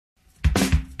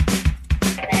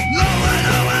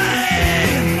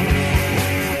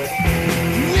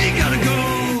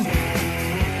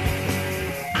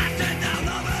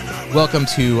Welcome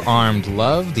to Armed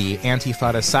Love, the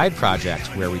Antifada side project,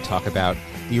 where we talk about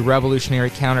the revolutionary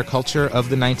counterculture of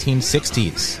the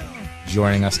 1960s.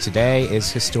 Joining us today is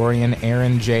historian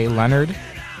Aaron J. Leonard,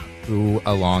 who,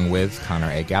 along with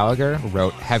Connor A. Gallagher,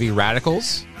 wrote Heavy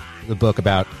Radicals, the book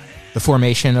about the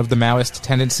formation of the Maoist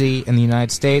tendency in the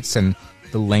United States and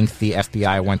the length the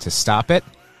FBI went to stop it.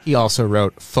 He also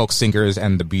wrote Folk Singers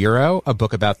and the Bureau, a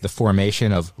book about the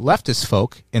formation of leftist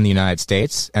folk in the United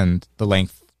States and the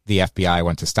length the FBI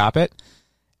went to stop it.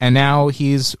 And now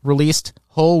he's released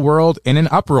Whole World in an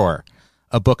Uproar,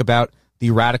 a book about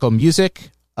the radical music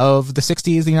of the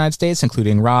 60s in the United States,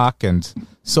 including rock and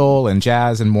soul and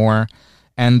jazz and more,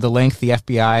 and the length the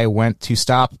FBI went to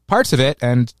stop parts of it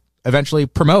and eventually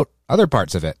promote other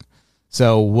parts of it.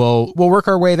 So we'll work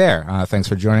our way there. Thanks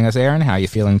for joining us, Aaron. How are you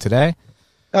feeling today?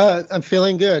 I'm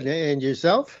feeling good. And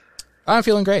yourself? I'm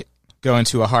feeling great. Going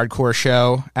to a hardcore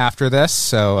show after this,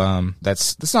 so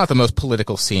that's not the most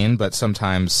political scene, but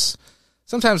sometimes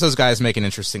those guys make an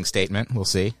interesting statement. We'll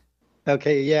see.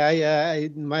 Okay, yeah.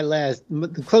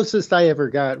 The closest I ever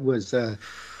got was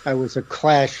I was a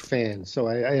Clash fan, so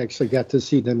I actually got to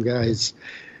see them guys,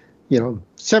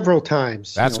 several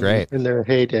times. That's great in their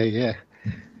heyday, yeah.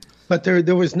 But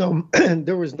there was no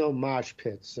mosh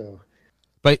pit, so.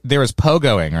 But there was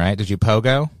pogoing, right? Did you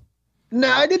pogo? No,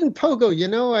 I didn't pogo.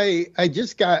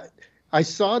 I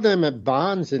saw them at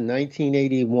Bonds in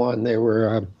 1981. They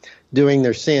were doing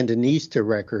their Sandinista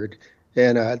record.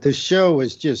 And the show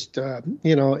was just,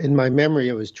 in my memory,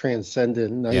 it was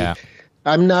transcendent. Yeah.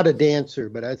 I'm not a dancer,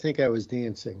 but I think I was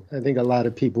dancing. I think a lot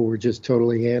of people were just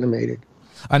totally animated.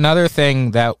 Another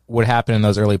thing that would happen in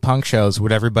those early punk shows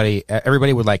would everybody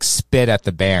would like spit at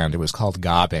the band. It was called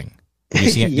gobbing.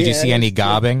 Did you see any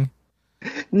gobbing?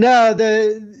 No,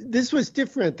 this was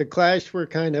different. The Clash were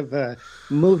kind of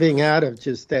moving out of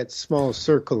just that small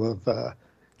circle of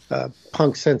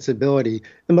punk sensibility.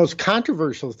 The most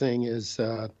controversial thing is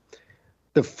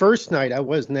the first night I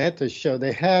wasn't at the show.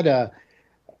 They had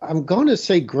I'm going to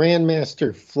say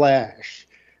Grandmaster Flash,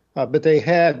 but they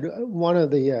had one of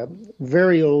the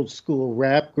very old school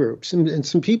rap groups, and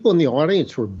some people in the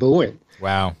audience were booing.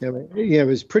 Wow. Yeah, it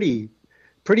was pretty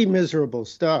miserable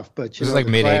stuff. But this is like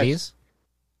mid '80s.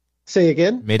 Say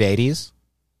again? Mid '80s.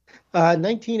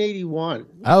 1981.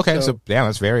 Oh, okay, so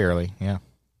that's very early. Yeah.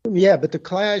 Yeah, but the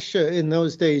Clash in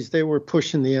those days, they were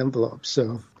pushing the envelope.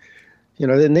 So,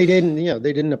 and they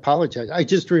didn't apologize. I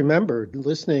just remembered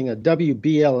listening.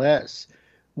 WBLS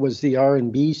was the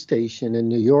R&B station in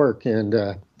New York,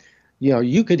 and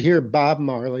you could hear Bob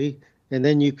Marley, and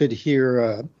then you could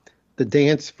hear the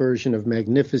dance version of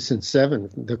Magnificent Seven,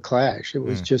 the Clash. It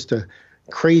was just a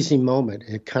crazy moment.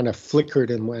 It kind of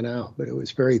flickered and went out, but it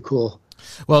was very cool.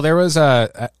 Well, there was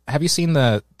have you seen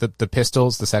the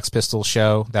Pistols, the Sex Pistols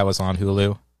show that was on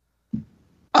Hulu?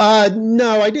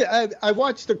 No, I did. I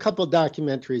watched a couple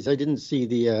documentaries. I didn't see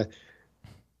the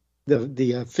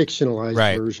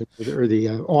fictionalized version or the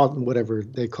whatever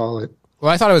they call it.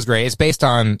 Well, I thought it was great. It's based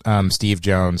on Steve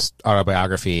Jones'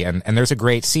 autobiography, and there's a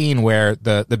great scene where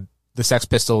the Sex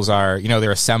Pistols are,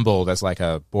 they're assembled as like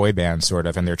a boy band sort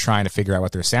of, and they're trying to figure out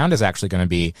what their sound is actually going to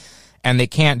be, and they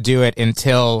can't do it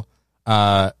until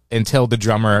the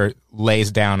drummer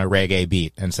lays down a reggae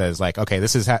beat and says like, okay,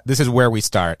 this is where we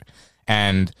start.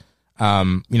 And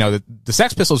the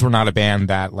Sex Pistols were not a band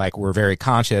that like were very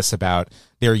conscious about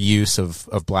their use of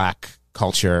black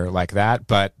culture like that,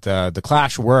 but the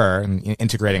Clash were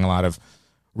integrating a lot of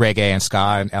reggae and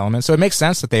ska and elements. So it makes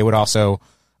sense that they would also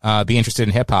be interested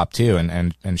in hip hop too,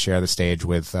 and share the stage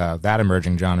with that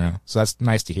emerging genre. So that's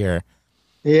nice to hear.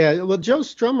 Yeah, well, Joe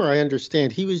Strummer, I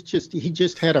understand he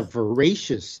just had a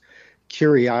voracious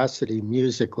curiosity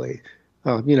musically.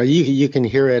 You can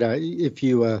hear it if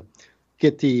you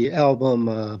get the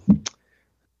album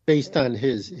based on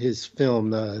his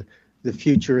film. The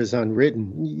Future is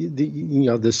Unwritten.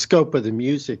 The scope of the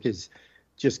music is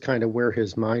just kind of where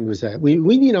his mind was at. We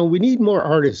need more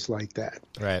artists like that.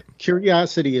 Right.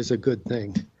 Curiosity is a good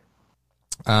thing.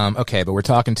 Okay, but we're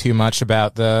talking too much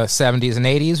about the 70s and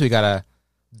 80s. We gotta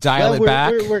dial it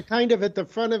back. We're kind of at the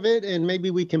front of it, and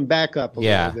maybe we can back up a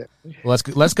little bit.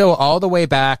 Let's go all the way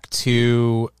back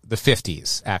to the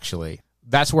 50s, actually.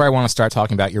 That's where I want to start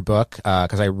talking about your book,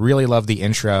 because I really love the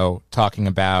intro talking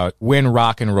about when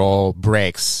rock and roll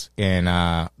breaks in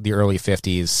the early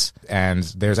 50s. And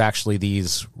there's actually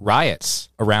these riots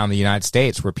around the United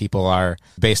States where people are,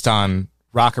 based on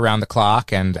Rock Around the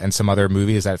Clock and some other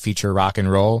movies that feature rock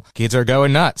and roll, kids are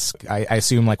going nuts. I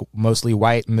assume like mostly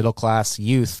white middle-class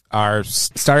youth are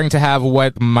starting to have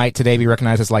what might today be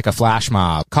recognized as like a flash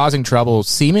mob, causing trouble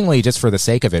seemingly just for the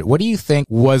sake of it. What do you think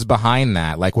was behind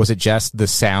that? Like, was it just the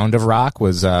sound of rock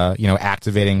was,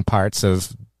 activating parts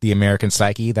of the American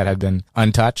psyche that had been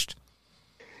untouched?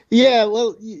 Yeah,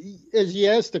 well, as you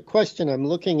asked the question, I'm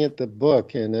looking at the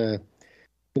book, and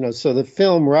so the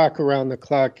film Rock Around the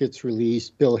Clock gets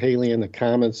released. Bill Haley and the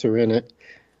Comets are in it.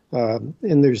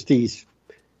 And there's these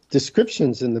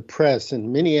descriptions in the press.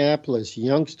 In Minneapolis,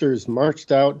 youngsters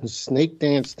marched out and snake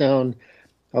danced down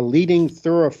a leading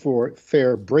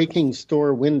thoroughfare, breaking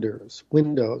store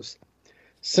windows.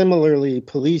 Similarly,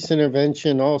 police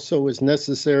intervention also was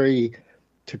necessary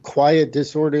to quiet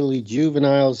disorderly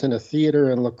juveniles in a theater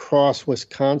in La Crosse,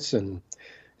 Wisconsin.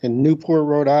 In Newport,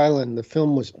 Rhode Island, the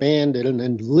film was banned at an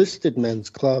enlisted men's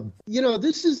club.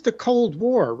 This is the Cold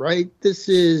War, right? This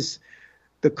is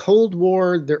the Cold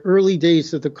War, the early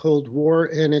days of the Cold War,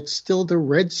 and it's still the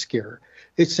Red Scare.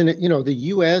 The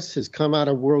U.S. has come out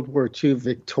of World War II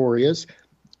victorious.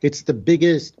 It's the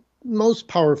biggest, most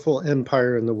powerful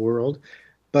empire in the world,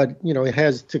 but, it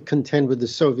has to contend with the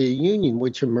Soviet Union,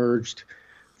 which emerged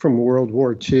from World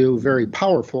War II, very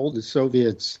powerful. The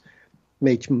Soviets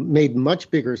made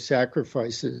much bigger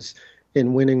sacrifices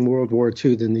in winning World War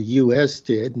II than the U.S.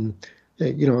 did. And,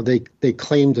 they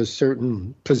claimed a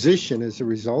certain position as a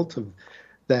result of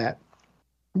that.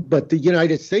 But the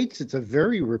United States, it's a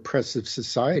very repressive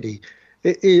society.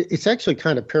 It's actually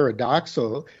kind of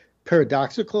paradoxical.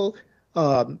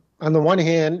 On the one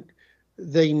hand,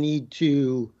 they need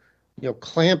to,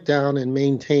 clamp down and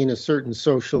maintain a certain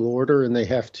social order, and they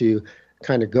have to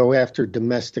kind of go after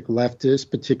domestic leftists,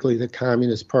 particularly the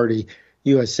Communist Party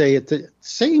USA. At the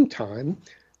same time,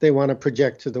 they want to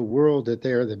project to the world that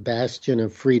they are the bastion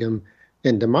of freedom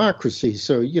and democracy.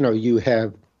 So, you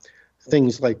have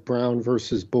things like Brown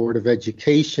versus Board of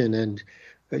Education and,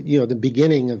 the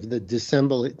beginning of the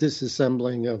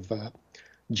disassembling of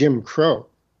Jim Crow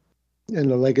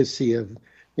and the legacy of,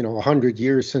 100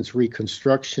 years since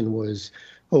Reconstruction was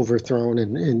overthrown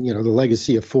and the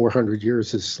legacy of 400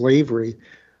 years of slavery.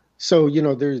 So,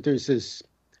 there's this,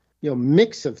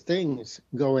 mix of things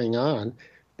going on.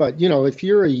 But, if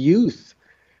you're a youth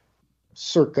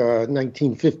circa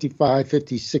 1955,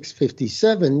 56,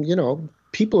 57,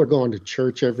 people are going to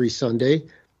church every Sunday.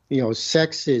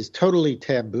 Sex is totally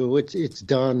taboo. It's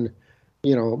done,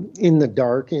 in the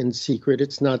dark, in secret.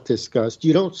 It's not discussed.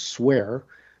 You don't swear.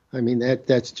 I mean,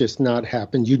 that's just not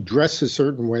happened. You dress a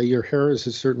certain way. Your hair is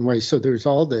a certain way. So there's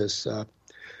all this,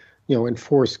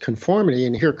 enforced conformity.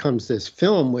 And here comes this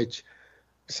film, which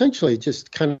essentially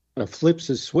just kind of flips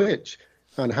a switch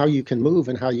on how you can move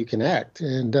and how you can act.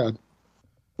 And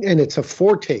it's a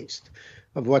foretaste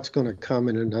of what's going to come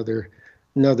in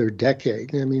another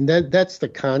decade. I mean, that's the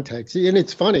context. And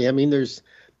it's funny. I mean, there's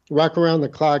Rock Around the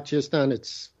Clock just on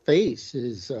its face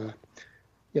is,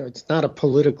 it's not a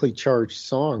politically charged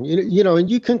song, and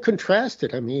you can contrast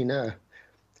it. I mean,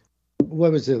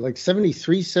 what was it, like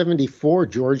 73, 74,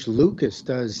 George Lucas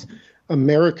does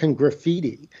American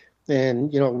Graffiti.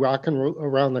 And, Rockin'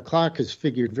 Around the Clock is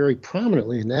figured very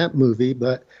prominently in that movie,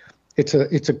 but it's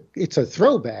a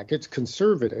throwback. It's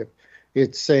conservative.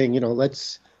 It's saying,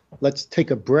 let's take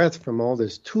a breath from all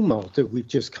this tumult that we've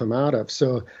just come out of.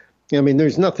 So, I mean,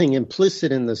 there's nothing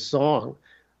implicit in the song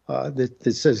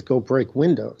that says go break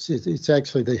windows. It's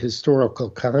actually the historical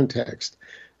context.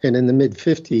 And in the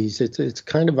mid-50s, it's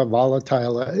kind of a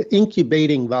volatile,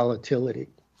 incubating volatility.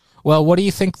 Well, what do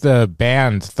you think the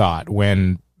band thought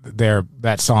when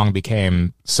that song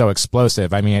became so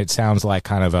explosive? I mean, it sounds like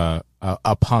kind of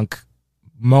a punk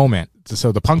moment.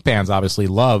 So the punk bands obviously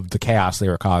loved the chaos they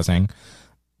were causing.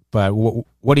 But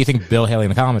what do you think Bill Haley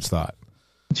and the Comets thought?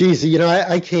 Geez,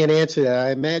 I can't answer that.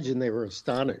 I imagine they were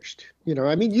astonished.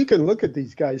 I mean, you can look at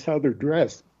these guys, how they're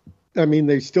dressed. I mean,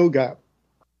 they still got,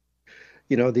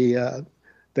 the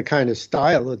kind of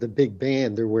style of the big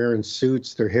band. They're wearing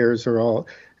suits. Their hair is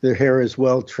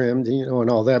well trimmed, and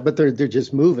all that. But they're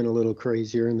just moving a little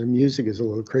crazier, and their music is a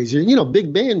little crazier.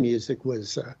 Big band music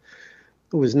was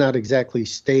not exactly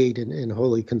staid and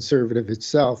wholly conservative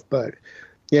itself. But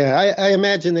yeah, I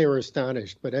imagine they were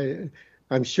astonished. But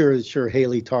I'm sure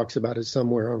Haley talks about it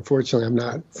somewhere. Unfortunately, I'm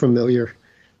not familiar.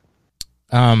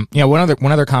 One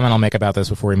other comment I'll make about this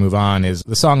before we move on is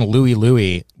the song Louie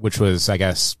Louie, which was, I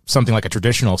guess, something like a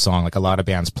traditional song, like a lot of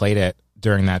bands played it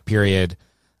during that period,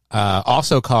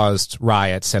 also caused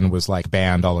riots and was like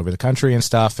banned all over the country and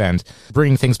stuff. And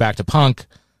bringing things back to punk,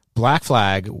 Black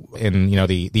Flag in,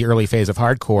 the early phase of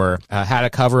hardcore had a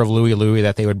cover of Louie Louie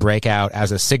that they would break out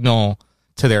as a signal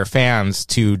to their fans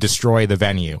to destroy the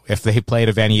venue. If they played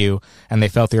a venue and they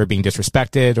felt they were being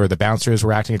disrespected, or the bouncers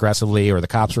were acting aggressively, or the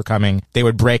cops were coming, they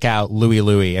would break out Louie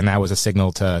Louie, and that was a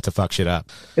signal to fuck shit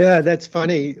up. Yeah, that's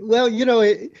funny. Well,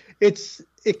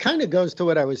 it kind of goes to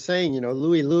what I was saying.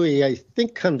 Louie Louie, I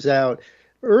think, comes out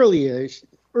early-ish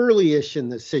in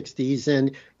the 60s,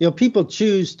 and people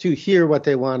choose to hear what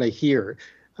they want to hear.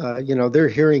 They're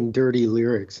hearing dirty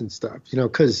lyrics and stuff,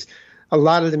 because a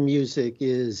lot of the music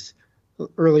is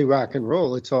early rock and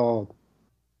roll. It's all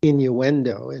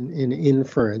innuendo and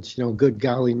inference. Good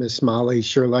golly, Miss Molly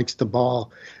sure likes the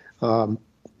ball.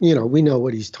 We know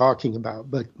what he's talking about,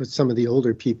 but some of the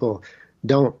older people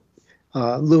don't.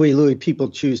 Louie Louie, people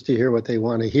choose to hear what they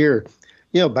want to hear.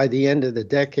 By the end of the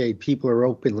decade, people are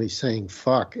openly saying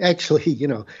fuck. Actually,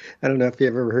 I don't know if you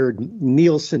ever heard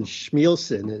Nielsen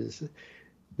Schmielsen.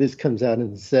 This comes out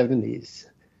in the 70s.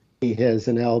 He has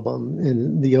an album,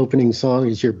 and the opening song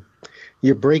is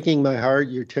You're breaking my heart,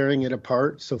 you're tearing it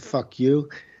apart, so fuck you.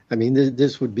 I mean,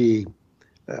 this would be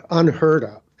unheard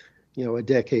of, a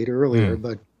decade earlier.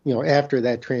 But, after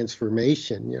that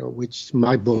transformation, which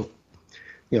my book,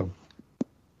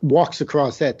 walks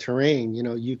across that terrain,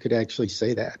 you could actually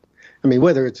say that. I mean,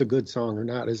 whether it's a good song or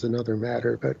not is another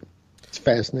matter, but it's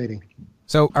fascinating.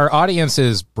 So our audience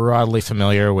is broadly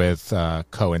familiar with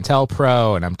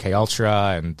COINTELPRO and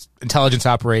MKUltra and intelligence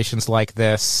operations like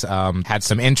this, had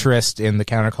some interest in the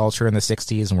counterculture in the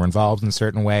 60s and were involved in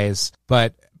certain ways.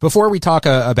 But before we talk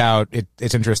about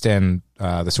its interest in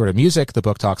the sort of music the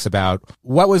book talks about,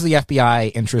 what was the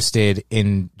FBI interested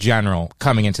in general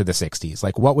coming into the 60s?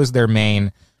 Like, what was their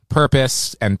main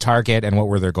purpose and target, and what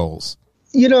were their goals?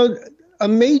 A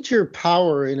major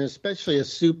power, and especially a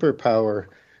superpower,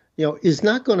 is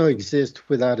not going to exist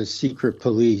without a secret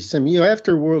police. I mean,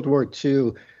 after World War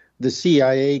II, the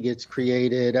CIA gets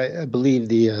created. I believe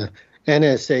the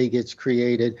NSA gets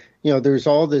created. There's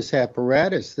all this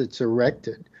apparatus that's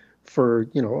erected for,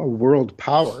 a world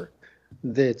power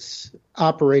that's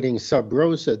operating sub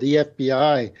rosa. The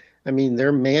FBI, I mean,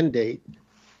 their mandate,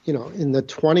 in the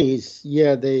 20s,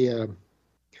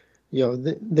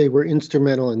 they were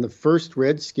instrumental in the first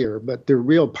Red Scare, but their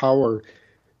real power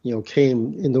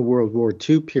came in the World War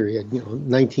II period.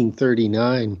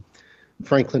 1939,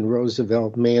 Franklin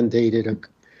Roosevelt mandated a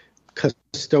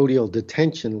custodial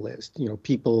detention list.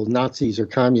 People, Nazis or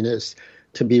communists,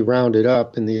 to be rounded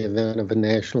up in the event of a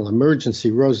national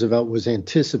emergency. Roosevelt was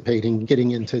anticipating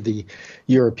getting into the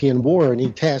European war, and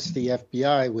he tasked the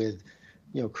FBI with,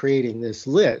 creating this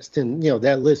list. And,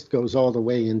 that list goes all the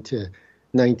way into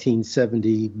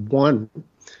 1971.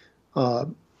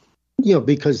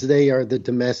 Because they are the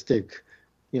domestic,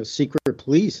 secret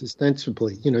police,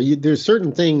 ostensibly. There's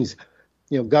certain things,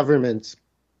 governments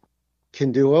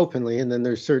can do openly, and then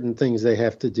there's certain things they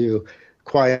have to do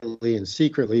quietly and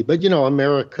secretly. But,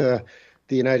 America,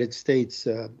 the United States,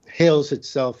 hails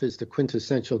itself as the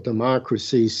quintessential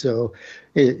democracy, so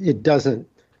it doesn't,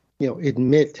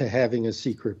 admit to having a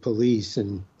secret police.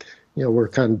 And, we're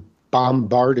kind of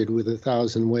bombarded with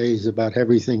 1,000 ways about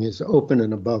everything is open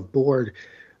and above board.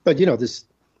 But, the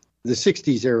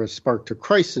 60s era sparked a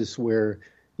crisis where,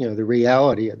 the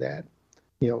reality of that,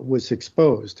 was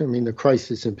exposed. I mean, the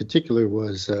crisis in particular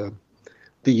was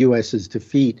the U.S.'s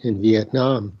defeat in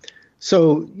Vietnam.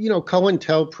 So,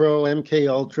 COINTELPRO,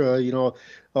 MKUltra,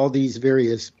 all these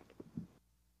various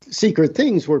secret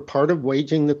things were part of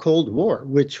waging the Cold War,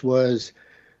 which was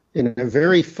in a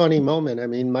very funny moment. I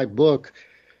mean, my book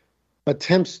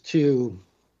attempts to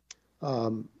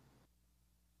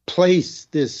place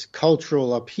this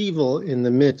cultural upheaval in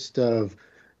the midst of,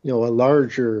 a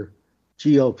larger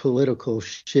geopolitical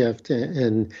shift,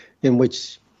 and in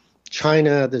which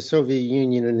China, the Soviet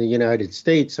Union, and the United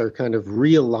States are kind of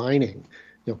realigning.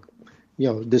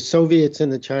 The Soviets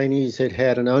and the Chinese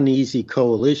had an uneasy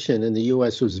coalition, and the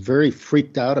U.S. was very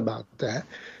freaked out about that.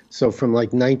 So from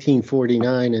like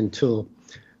 1949 until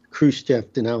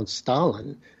Khrushchev denounced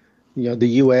Stalin, the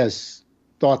U.S.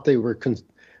 thought they were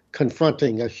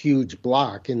confronting a huge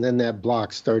bloc, and then that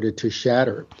bloc started to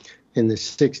shatter in the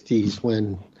 60s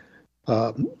when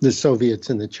the Soviets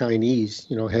and the Chinese,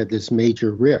 had this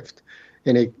major rift,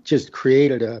 and it just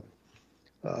created a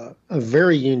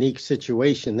very unique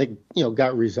situation that,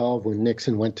 got resolved when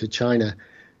Nixon went to China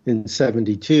in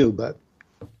 72. But,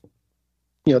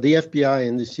 the FBI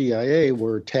and the CIA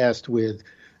were tasked with,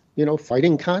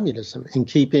 fighting communism and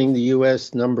keeping the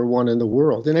U.S. number one in the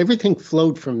world. And everything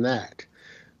flowed from that.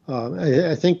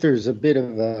 I think there's a bit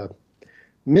of a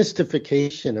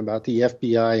mystification about the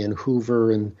FBI and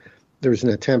Hoover, and there's an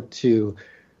attempt to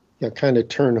kind of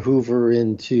turn Hoover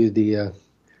into the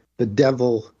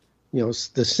devil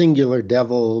the singular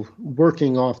devil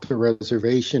working off the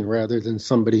reservation rather than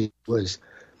somebody who was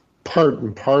part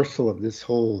and parcel of this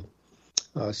whole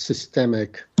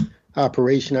systemic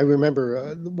operation. I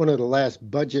remember one of the last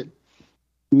budget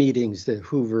meetings that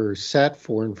Hoover sat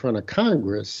for in front of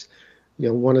Congress.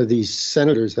 One of these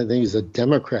senators, I think he's a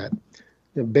Democrat,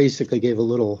 basically gave a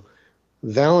little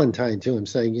Valentine to him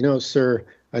saying, sir,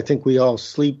 I think we all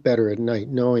sleep better at night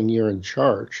knowing you're in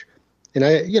charge. And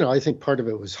I think part of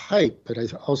it was hype, but I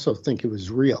also think it was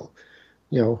real.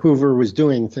 Hoover was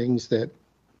doing things that,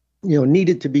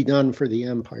 needed to be done for the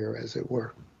empire, as it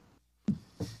were.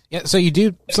 Yeah, so you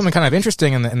do something kind of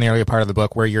interesting in the earlier part of the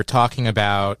book where you're talking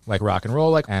about like rock and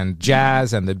roll and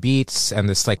jazz and the beats and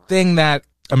this like thing that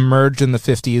emerged in the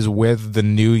 50s with the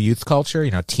new youth culture,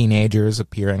 teenagers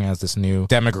appearing as this new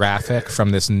demographic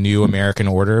from this new American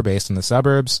order based in the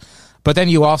suburbs. But then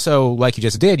you also, like you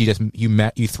just did,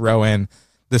 you throw in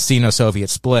the Sino-Soviet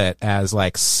split as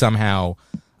like somehow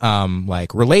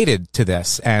like related to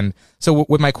this. And so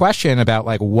with my question about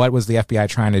like what was the FBI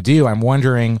trying to do, I'm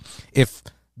wondering if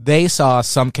they saw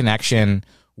some connection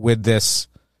with this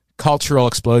cultural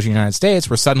explosion in the United States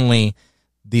where suddenly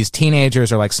these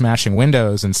teenagers are like smashing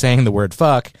windows and saying the word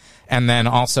fuck. And then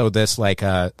also this like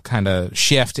kind of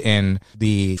shift in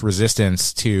the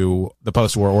resistance to the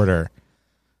post-war order.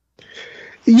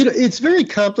 It's very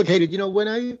complicated.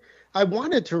 When I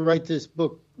wanted to write this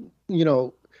book,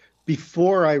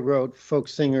 before I wrote Folk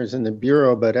Singers in the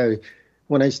Bureau, but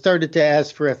when I started to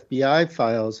ask for FBI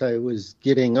files, I was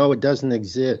getting, it doesn't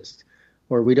exist,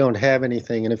 or we don't have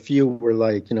anything. And a few were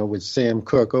like, with Sam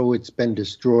Cooke, it's been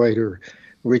destroyed, or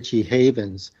Richie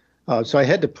Havens. So I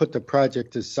had to put the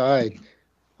project aside.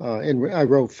 And I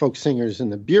wrote Folk Singers in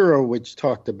the Bureau, which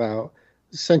talked about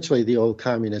essentially the old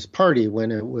Communist Party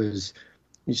when it was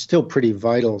still pretty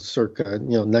vital circa,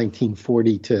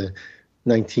 1940 to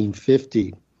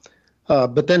 1950.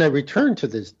 But then I returned to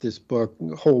this book,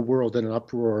 Whole World in an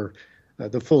Uproar.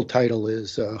 The full title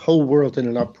is Whole World in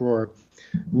an Uproar,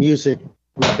 Music,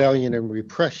 Rebellion, and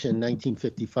Repression,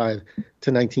 1955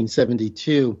 to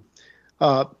 1972.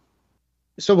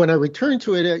 So when I returned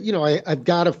to it, I've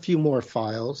got a few more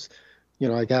files.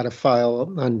 I got a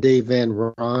file on Dave Van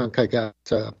Ronk. I got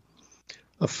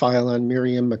a file on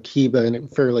Miriam Makeba, and a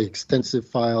fairly extensive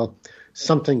file.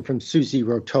 Something from Susie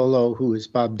Rotolo, who is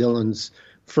Bob Dylan's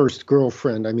first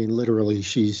girlfriend. I mean, literally,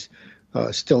 she's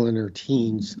still in her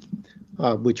teens,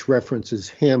 which references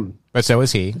him. But so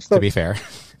is he, to be fair.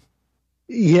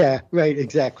 Yeah, right,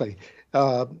 exactly.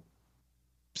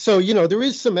 So, there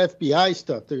is some FBI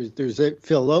stuff. There's a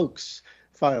Phil Oakes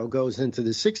file goes into the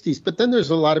 60s, but then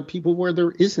there's a lot of people where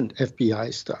there isn't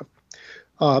FBI stuff.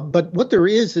 But what there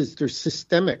is there's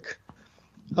systemic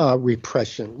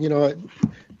repression.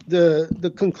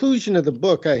 The conclusion of the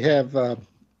book, I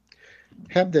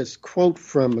have this quote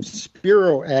from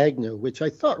Spiro Agnew, which I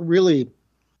thought really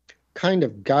kind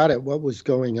of got at what was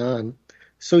going on.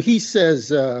 So he says,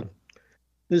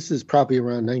 this is probably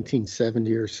around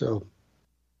 1970 or so,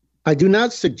 I do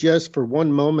not suggest for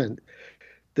one moment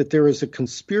that there is a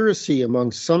conspiracy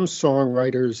among some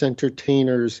songwriters,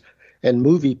 entertainers, and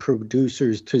movie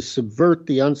producers to subvert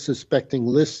the unsuspecting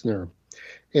listener.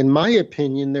 In my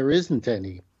opinion, there isn't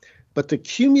any, but the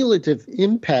cumulative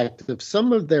impact of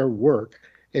some of their work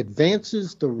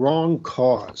advances the wrong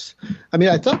cause. I mean,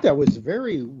 I thought that was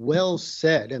very well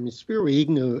said. I mean, Spiro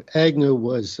Agnew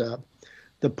was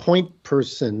the point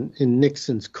person in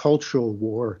Nixon's cultural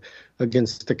war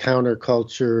against the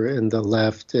counterculture and the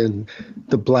left and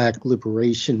the Black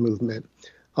liberation movement.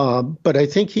 But I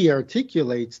think he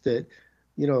articulates that,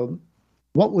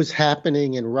 what was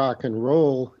happening in rock and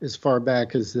roll as far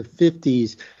back as the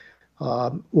 50s,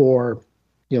 or,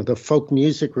 the folk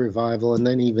music revival, and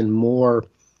then even more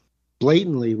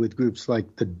blatantly with groups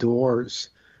like The Doors,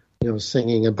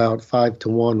 singing about 5 to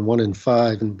 1, 1 and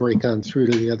 5, and break on through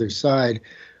to the other side.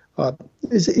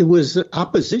 It was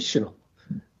oppositional.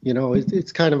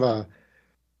 It's kind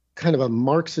of a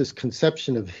Marxist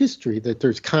conception of history that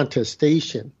there's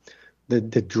contestation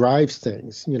that drives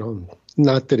things.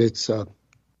 Not that it's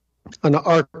an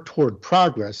arc toward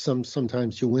progress.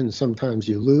 Sometimes you win, sometimes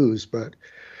you lose, but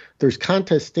there's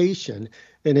contestation.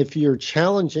 And if you're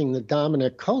challenging the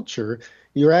dominant culture,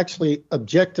 you're actually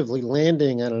objectively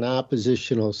landing on an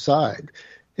oppositional side,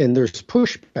 and there's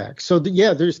pushback. So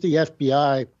there's the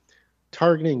FBI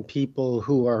targeting people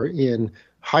who are in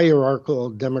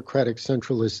hierarchical democratic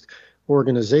centralist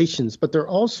organizations, but they're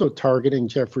also targeting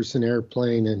Jefferson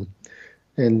Airplane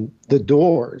and The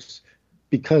Doors,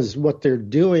 because what they're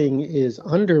doing is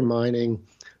undermining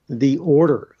the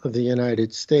order of the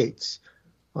United States.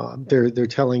 They're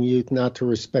telling youth not to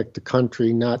respect the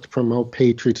country, not to promote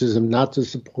patriotism, not to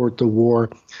support the war,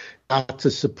 not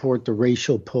to support the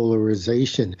racial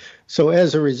polarization. So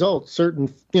as a result,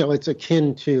 it's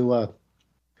akin to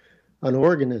an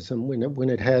organism when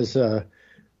it has a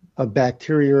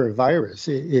bacteria or a virus.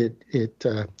 It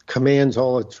commands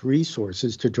all its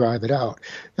resources to drive it out.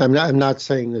 I'm not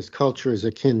saying this culture is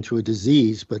akin to a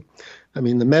disease, but I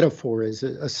mean the metaphor is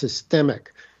a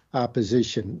systemic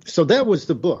opposition. So that was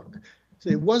the book. So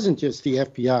it wasn't just the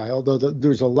FBI, although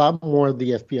there's a lot more of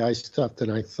the FBI stuff than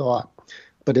I thought.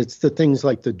 But it's the things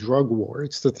like the drug war.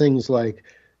 It's the things like,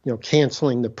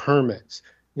 canceling the permits,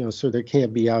 so there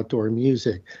can't be outdoor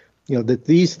music. That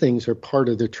these things are part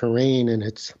of the terrain, and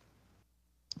it's,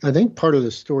 I think, part of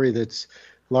the story that's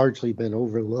largely been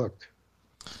overlooked.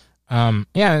 And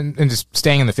just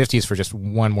staying in the 50s for just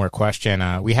one more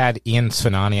question. We had Ian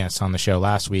Svenonius on the show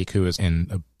last week, who was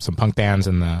in some punk bands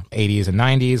in the 80s and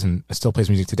 90s and still plays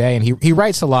music today. And he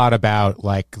writes a lot about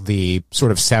like the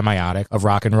sort of semiotic of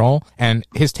rock and roll. And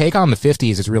his take on the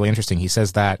 50s is really interesting. He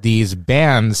says that these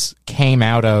bands came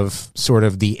out of sort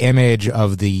of the image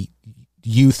of the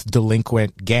youth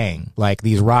delinquent gang. Like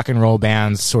these rock and roll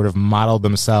bands sort of modeled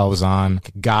themselves on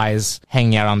guys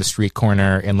hanging out on the street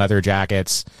corner in leather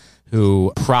jackets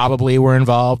who probably were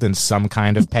involved in some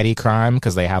kind of petty crime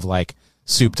because they have like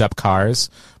souped up cars.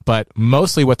 But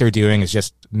mostly what they're doing is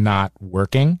just not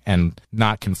working and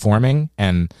not conforming.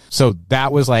 And so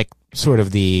that was like sort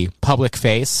of the public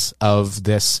face of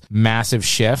this massive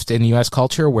shift in U.S.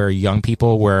 culture where young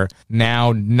people were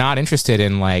now not interested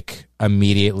in like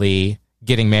immediately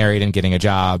getting married and getting a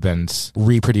job and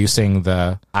reproducing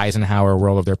the Eisenhower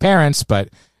world of their parents, but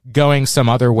going some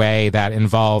other way that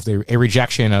involved a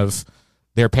rejection of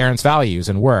their parents' values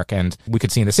and work. And we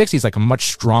could see in the 60s like a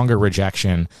much stronger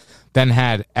rejection than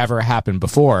had ever happened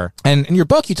before. And in your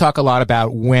book, you talk a lot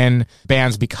about when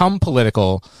bands become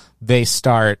political, they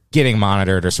start getting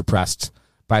monitored or suppressed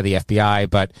by the FBI.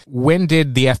 But when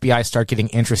did the FBI start getting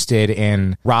interested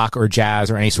in rock or jazz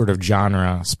or any sort of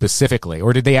genre specifically?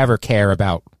 Or did they ever care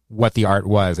about what the art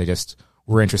was? They just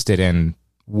were interested in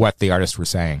what the artists were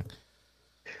saying.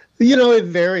 It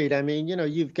varied. I mean,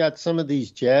 you've got some of these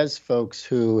jazz folks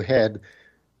who had,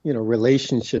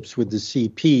 relationships with the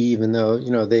CP, even though,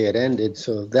 they had ended.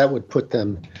 So that would put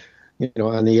them,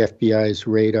 on the FBI's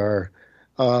radar.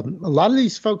 A lot of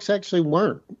these folks actually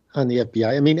weren't on the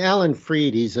FBI. I mean, Alan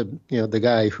Freed, he's the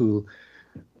guy who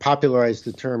popularized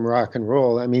the term rock and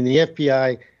roll. I mean, the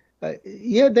FBI,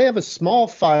 they have a small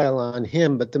file on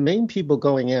him, but the main people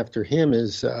going after him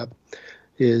is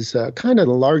kind of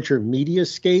the larger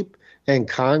mediascape and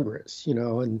Congress,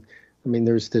 and I mean,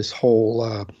 there's this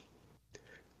whole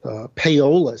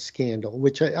payola scandal,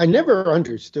 which I never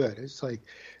understood. It's like,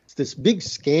 it's this big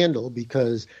scandal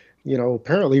because,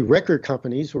 apparently record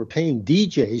companies were paying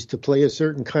DJs to play a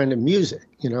certain kind of music,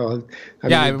 When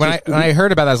I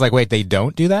heard about that, I was like, wait, they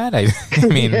don't do that? I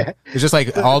mean, yeah. It's just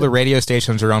like all the radio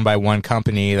stations are owned by one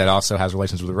company that also has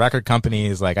relations with the record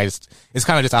companies. Like, it's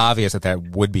kind of just obvious that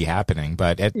would be happening.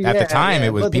 But at the time,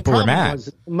 it was, people were mad.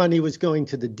 Money was going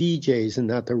to the DJs and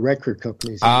not the record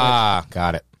companies.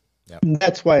 Got it. Yep.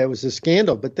 That's why it was a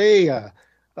scandal. But they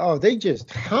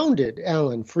just hounded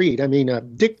Alan Freed. I mean,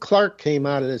 Dick Clark came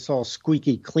out of this all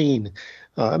squeaky clean.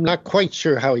 I'm not quite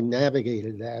sure how he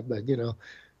navigated that, but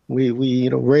we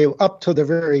up to the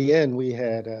very end we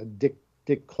had Dick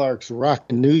Clark's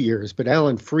Rockin' New Year's, but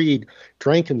Alan Freed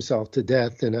drank himself to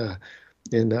death in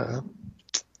the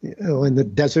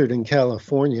desert in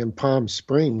California in Palm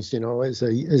Springs, as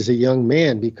a young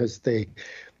man, because the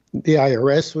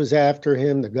IRS was after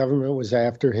him, the government was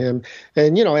after him.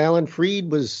 And, Alan Freed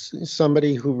was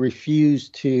somebody who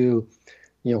refused to,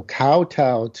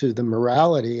 kowtow to the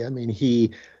morality. I mean,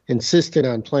 he insisted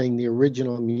on playing the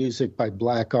original music by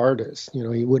black artists.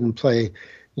 He wouldn't play,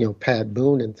 Pat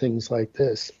Boone and things like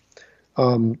this.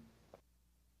 The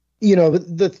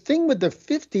thing with the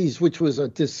 50s, which was a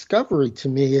discovery to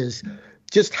me, is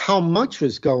just how much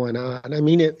was going on. I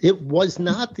mean, it was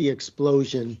not the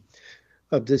explosion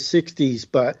of the 60s,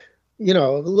 but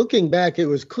looking back, it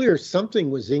was clear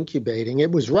something was incubating.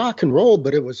 It was rock and roll,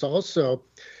 but it was also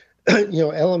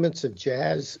elements of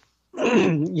jazz.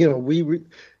 Sonny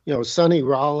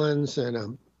Rollins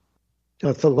and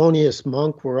Thelonious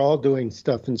Monk were all doing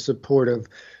stuff in support of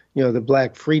the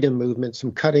Black Freedom movement,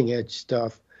 some cutting edge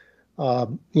stuff.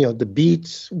 The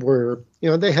Beats were,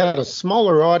 they had a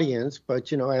smaller audience, but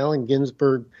Allen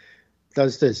Ginsberg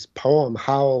does this poem,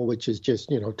 Howl, which is just,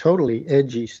 totally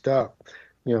edgy stuff,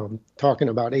 talking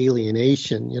about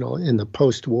alienation, in the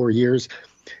post-war years.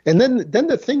 then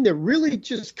the thing that really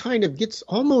just kind of gets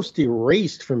almost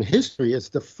erased from history is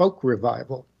the folk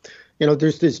revival.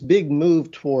 There's this big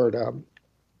move toward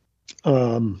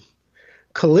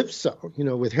calypso,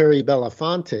 with Harry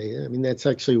Belafonte. I mean, that's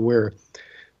actually where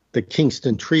the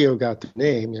Kingston Trio got the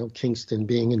name, Kingston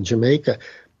being in Jamaica.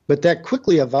 But that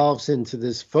quickly evolves into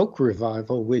this folk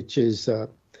revival, which is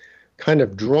kind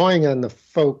of drawing on the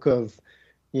folk of,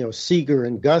 Seeger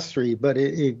and Guthrie, but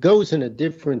it goes in a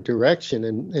different direction.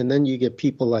 And then you get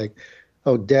people like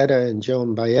Odetta and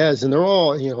Joan Baez, and they're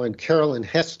all, and Carolyn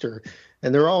Hester,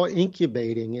 and they're all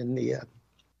incubating in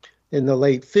the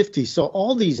late 50s. So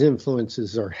all these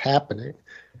influences are happening,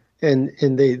 and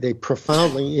they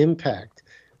profoundly impact,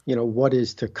 what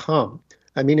is to come.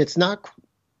 I mean, it's not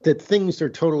that things are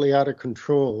totally out of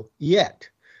control yet,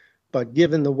 but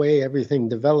given the way everything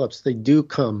develops, they do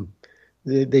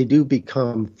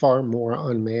become far more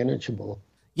unmanageable.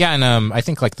 Yeah, and I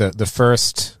think like the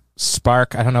first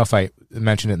spark, I don't know if I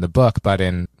mentioned it in the book, but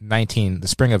in the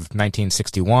spring of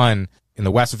 1961, in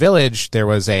the West Village, there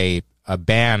was a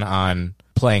ban on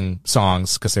playing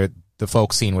songs because the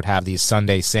folk scene would have these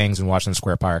Sunday sings in Washington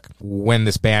Square Park. When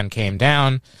this ban came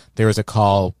down, there was a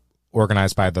call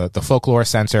organized by the Folklore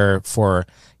Center for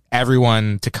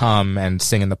everyone to come and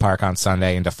sing in the park on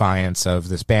Sunday in defiance of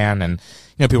this ban. And,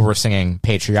 people were singing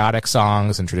patriotic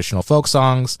songs and traditional folk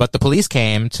songs, but the police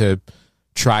came to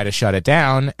try to shut it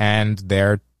down, and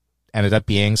there ended up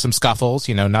being some scuffles,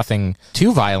 nothing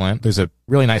too violent. There's a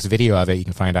really nice video of it you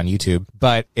can find on YouTube,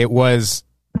 but it was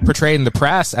portrayed in the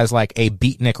press as like a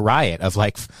beatnik riot of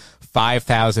like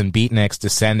 5,000 beatniks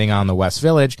descending on the West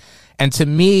Village. And to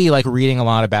me, like reading a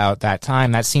lot about that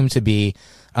time, that seemed to be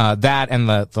that and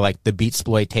the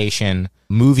beatsploitation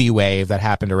movie wave that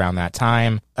happened around that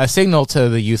time, a signal to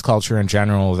the youth culture in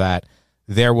general that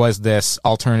there was this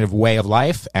alternative way of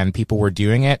life and people were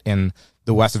doing it in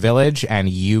the West Village, and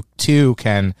you too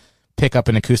can pick up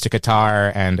an acoustic guitar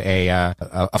and a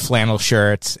flannel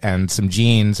shirt and some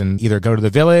jeans and either go to the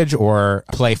village or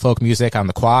play folk music on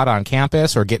the quad on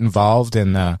campus or get involved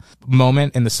in the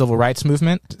moment in the civil rights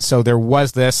movement. So there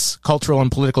was this cultural and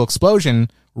political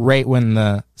explosion right when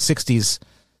the 60s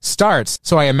starts.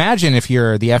 So I imagine if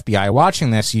you're the FBI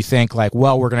watching this, you think like,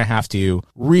 well, we're going to have to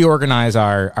reorganize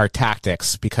our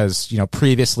tactics because,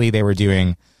 previously they were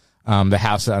doing the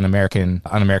House Un-American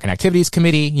Activities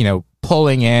Committee,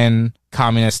 pulling in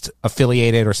communist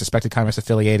affiliated or suspected communist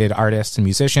affiliated artists and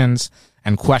musicians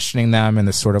and questioning them in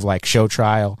this sort of like show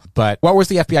trial. But what was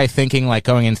the FBI thinking like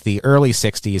going into the early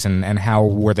 60s and how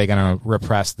were they going to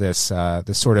repress this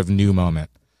sort of new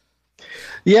moment?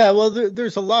 Yeah, well,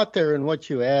 there's a lot there in what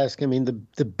you ask. I mean,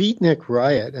 the Beatnik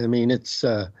riot, I mean, it's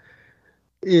a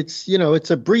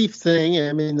brief thing.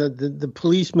 I mean, the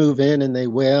police move in and they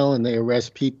wail and they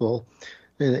arrest people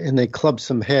and they club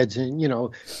some heads.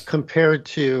 And, compared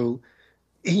to,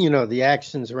 the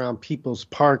actions around People's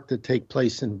Park that take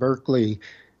place in Berkeley,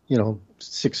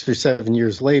 6 or 7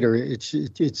 years later,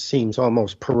 it seems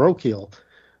almost parochial,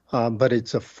 but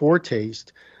it's a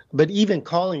foretaste. But even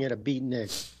calling it a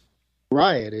Beatnik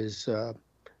riot is,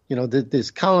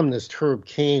 this columnist Herb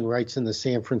Caen writes in the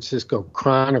San Francisco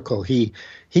Chronicle. He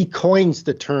coins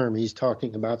the term. He's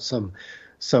talking about some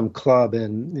club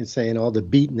and saying all the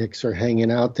beatniks are hanging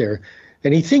out there,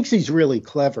 and he thinks he's really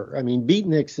clever. I mean,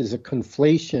 beatniks is a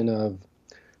conflation of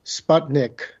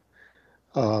Sputnik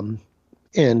and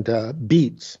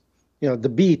beats. The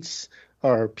beats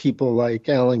are people like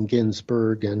Allen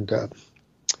Ginsberg and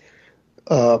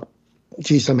I'm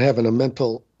having a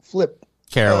mental flip.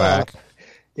 Kerouac.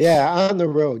 On the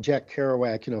road, Jack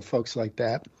Kerouac, folks like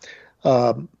that.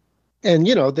 And,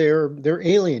 they're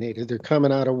alienated. They're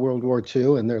coming out of World War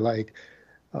II and they're like,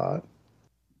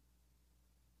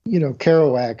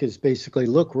 Kerouac is basically,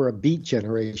 look, we're a beat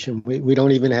generation. We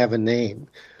don't even have a name.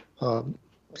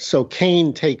 So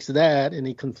Cain takes that and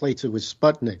he conflates it with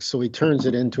Sputnik. So he turns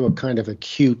it into a kind of a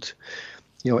cute,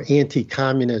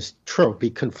 anti-communist trope.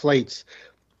 He conflates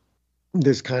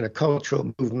this kind of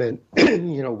cultural movement,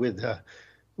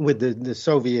 with the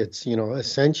Soviets,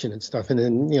 ascension and stuff. And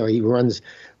then, he runs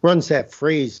that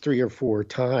phrase 3 or 4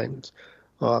 times.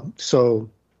 So,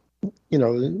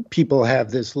 people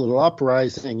have this little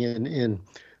uprising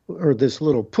or this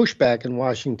little pushback in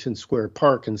Washington Square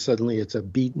Park, and suddenly it's a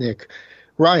beatnik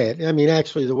riot. I mean,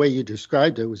 actually, the way you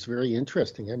described it was very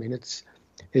interesting. I mean,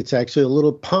 it's actually a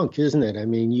little punk, isn't it? I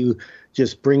mean, you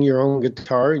just bring your own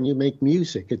guitar and you make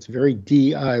music. It's very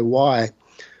DIY,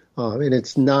 and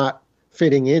it's not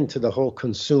fitting into the whole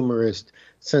consumerist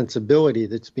sensibility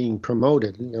that's being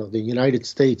promoted. The United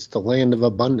States, the land of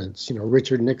abundance.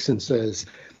 Richard Nixon says,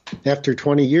 after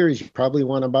 20 years, you probably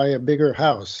want to buy a bigger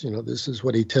house. This is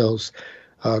what he tells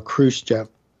Khrushchev.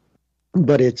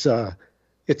 But it's a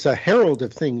herald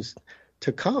of things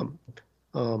to come.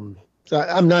 So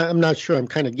I'm not sure I'm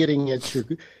kind of getting at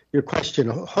your question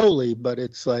wholly, but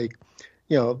it's like,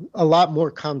 a lot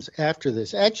more comes after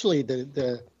this. Actually,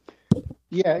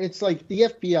 it's like the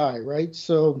FBI, right?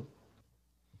 So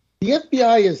the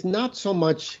FBI is not so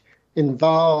much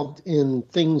involved in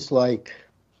things like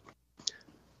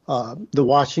the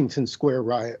Washington Square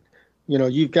riot.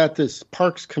 You've got this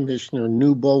Parks Commissioner,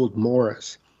 Newbold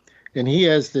Morris, and he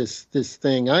has this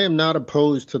thing. I am not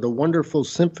opposed to the wonderful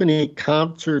symphony,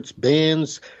 concerts,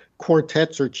 bands,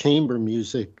 quartets, or chamber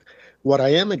music. What I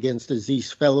am against is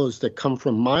these fellows that come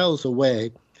from miles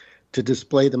away to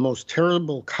display the most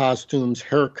terrible costumes,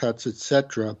 haircuts,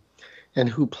 etc., and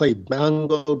who play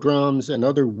bongo drums and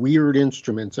other weird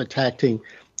instruments, attracting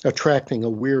a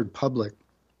weird public.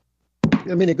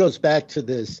 I mean, it goes back to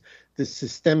this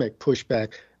systemic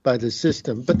pushback by the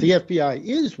system. But the FBI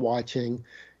is watching,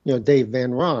 Dave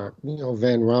Van Ronk.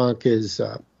 Van Ronk is,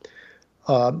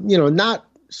 not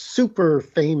super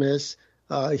famous,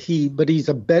 but he's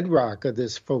a bedrock of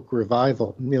this folk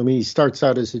revival. He starts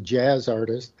out as a jazz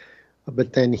artist,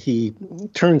 but then he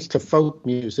turns to folk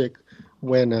music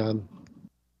when,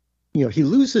 he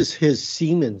loses his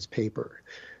Siemens paper,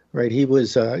 right? He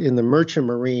was in the Merchant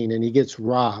Marine and he gets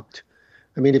robbed.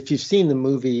 I mean, if you've seen the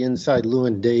movie Inside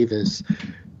Llewyn Davis,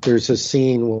 there's a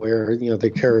scene where, the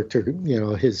character,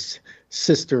 his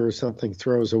sister or something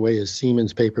throws away his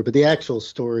Siemens paper. But the actual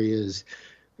story is,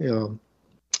 Van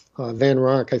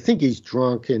Ronk, I think he's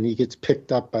drunk and he gets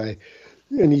picked up and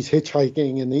he's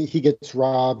hitchhiking and he gets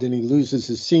robbed and he loses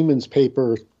his Siemens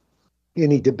paper and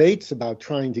he debates about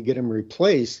trying to get him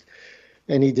replaced.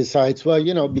 And he decides,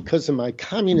 well, because of my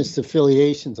communist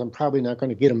affiliations, I'm probably not going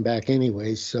to get him back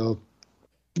anyway. So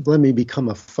let me become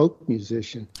a folk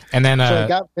musician. And then,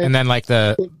 like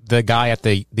the guy at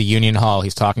the Union Hall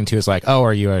he's talking to is like, "Oh,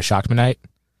 are you a Shachtmanite?"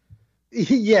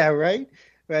 Yeah, right.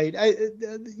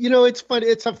 It's fun.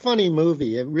 It's a funny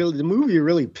movie. The movie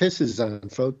really pisses on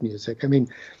folk music. I mean,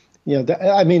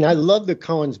 I love the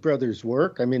Coens brothers'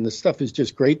 work. I mean, the stuff is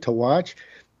just great to watch.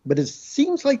 But it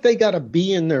seems like they got a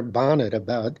bee in their bonnet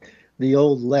about the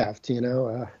old left.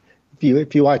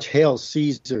 If you watch Hail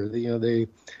Caesar,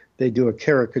 they do a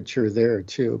caricature there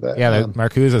too. But yeah,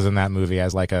 Marcuse is in that movie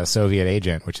as like a Soviet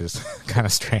agent, which is kind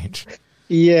of strange.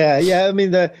 Yeah. I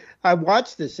mean, I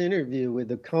watched this interview with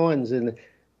the Coens, and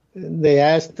they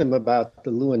asked them about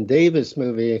the Llewyn Davis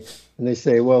movie, and they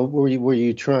say, "Well, were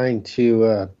you trying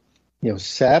to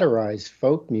satirize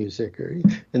folk music?"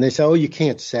 And they say, "Oh, you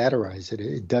can't satirize it.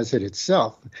 It does it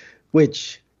itself,"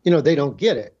 which, they don't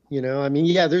get it. I mean,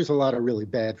 yeah, there's a lot of really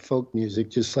bad folk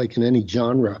music, just like in any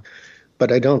genre,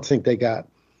 but I don't think they got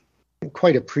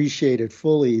quite appreciated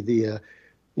fully the,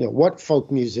 what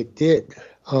folk music did.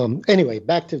 Anyway,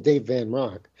 back to Dave Van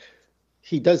Ronk.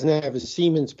 He doesn't have his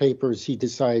Siemens papers. He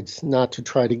decides not to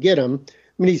try to get them. I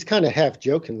mean, he's kind of half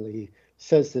jokingly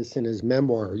says this in his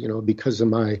memoir, because of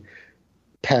my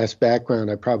past background,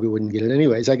 I probably wouldn't get it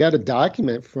anyways. I got a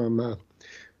document from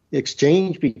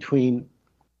exchange between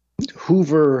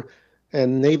Hoover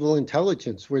and Naval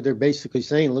Intelligence where they're basically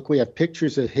saying, look, we have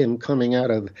pictures of him coming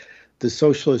out of the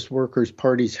Socialist Workers'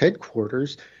 Party's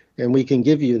headquarters, and we can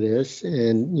give you this,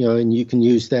 and you can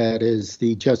use that as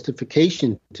the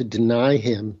justification to deny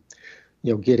him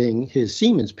getting his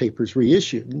Siemens papers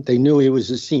reissued. They knew he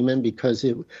was a Seaman because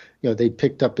they'd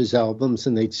picked up his albums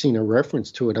and they'd seen a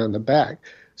reference to it on the back.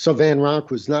 So Van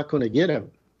Ronk was not going to get him,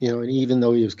 and even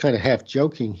though he was kind of half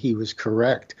joking, he was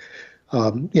correct.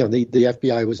 The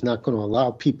FBI was not going to allow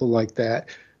people like that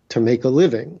to make a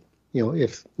living,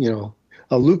 if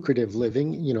a lucrative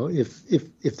living,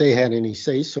 if they had any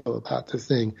say so about the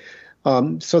thing.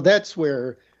 So that's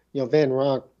where, Van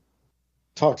Ronk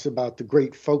talks about the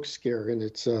Great Folk Scare, and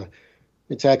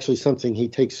it's actually something he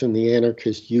takes from the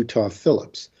anarchist Utah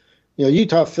Phillips.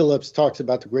 Utah Phillips talks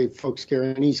about the Great Folk Scare,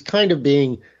 and he's kind of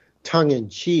being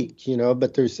tongue-in-cheek,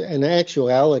 but there's an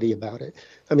actuality about it.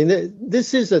 I mean,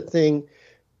 this is a thing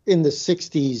in the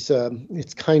 60s.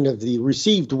 It's kind of the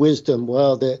received wisdom.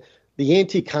 Well, the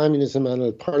anti-communism on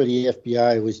the part of the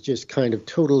FBI was just kind of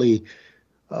totally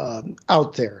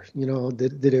out there,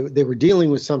 they were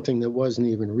dealing with something that wasn't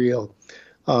even real.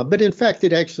 But in fact,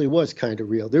 it actually was kind of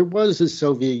real. There was a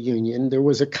Soviet Union. There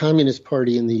was a Communist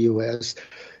Party in the U.S.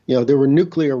 There were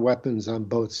nuclear weapons on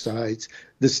both sides.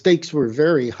 The stakes were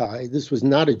very high. This was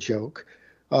not a joke.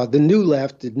 The new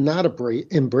left did not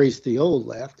embrace the old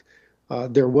left.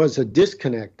 There was a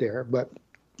disconnect there. But,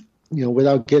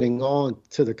 without getting on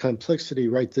to the complexity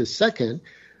right this second,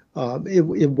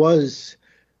 it was,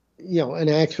 an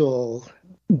actual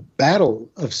battle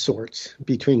of sorts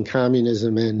between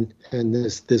communism and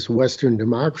this Western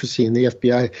democracy, and the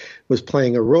FBI was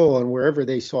playing a role. And wherever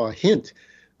they saw a hint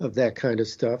of that kind of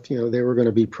stuff, they were going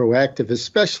to be proactive,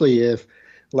 especially if,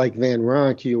 like Van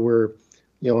Ronk, you were,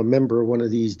 a member of one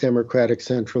of these democratic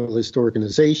centralist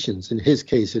organizations, in his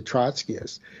case, a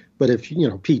Trotskyist. But if,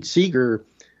 Pete Seeger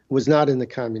was not in the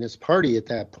Communist Party at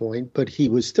that point, but he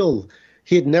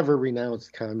had never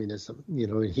renounced communism.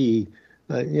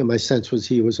 My sense was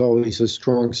he was always a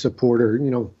strong supporter,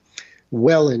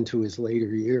 well into his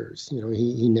later years.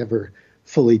 He never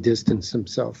fully distanced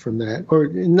himself from that, or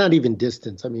not even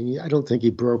distance. I mean, I don't think he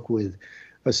broke with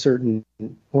a certain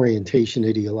orientation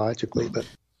ideologically. But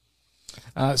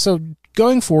so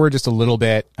going forward just a little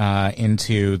bit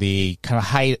into the kind of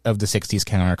height of the 60s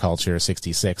counterculture,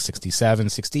 66, 67,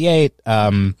 68,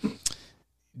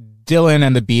 Dylan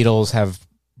and the Beatles have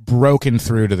broken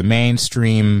through to the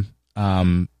mainstream.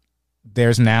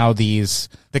 There's now the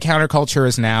counterculture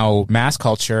is now mass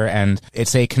culture, and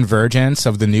it's a convergence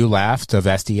of the new left, of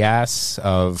SDS,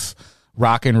 of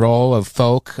rock and roll, of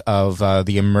folk, of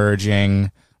the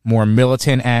emerging more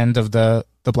militant end of the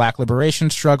Black liberation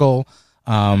struggle,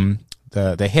 the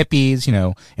hippies.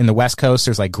 In the West Coast,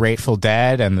 there's like Grateful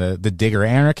Dead and the Digger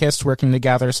anarchists working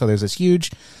together. So there's this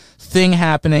huge thing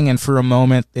happening, and for a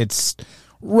moment, it's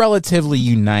relatively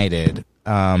united.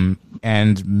 And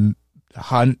an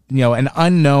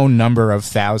unknown number of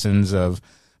thousands of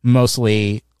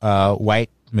mostly white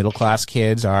middle-class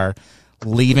kids are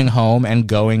leaving home and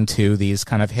going to these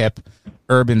kind of hip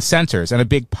urban centers. And a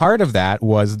big part of that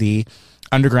was the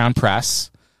underground press,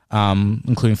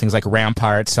 including things like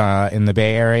Ramparts in the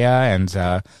Bay Area and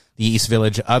the East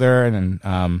Village Other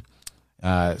and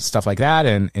stuff like that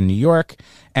in New York.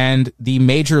 And the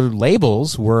major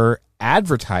labels were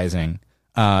advertising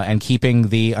and keeping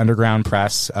the underground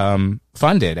press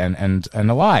funded and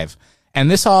alive.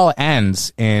 And this all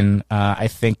ends in, I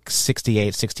think,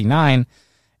 68, 69.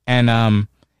 And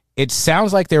it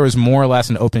sounds like there was more or less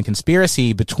an open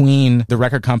conspiracy between the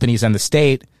record companies and the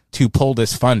state to pull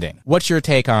this funding. What's your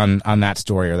take on that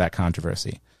story or that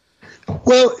controversy?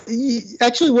 Well,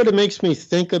 actually, what it makes me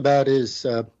think about is,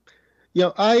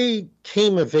 I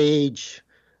came of age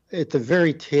at the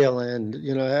very tail end.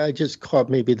 I just caught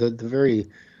maybe the very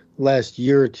last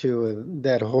year or two of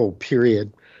that whole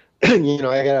period. I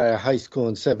got out of high school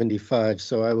in 75,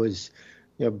 so I was,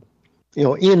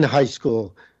 in high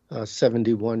school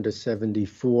 71 to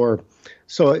 74.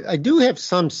 So I do have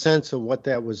some sense of what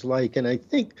that was like, and I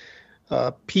think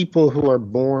people who are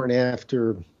born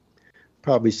after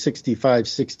probably 65,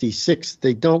 66,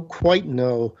 they don't quite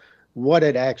know what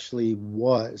it actually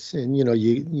was. And,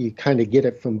 you kind of get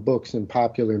it from books and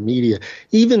popular media.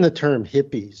 Even the term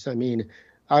hippies, I mean,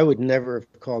 I would never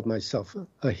have called myself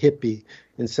a hippie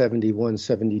in 71,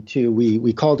 72.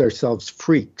 We called ourselves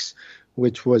freaks,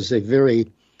 which was a very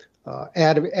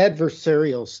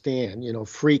adversarial stand.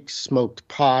 Freaks smoked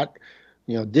pot,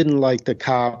 didn't like the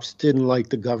cops, didn't like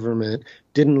the government,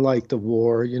 didn't like the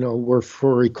war, were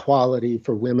for equality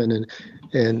for women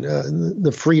and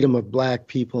the freedom of black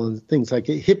people and things like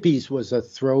it. Hippies was a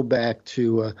throwback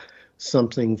to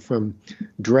something from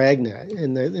Dragnet.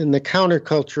 And the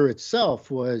counterculture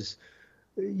itself was,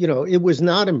 it was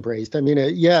not embraced. I mean,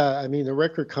 the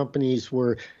record companies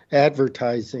were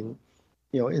advertising,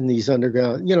 in these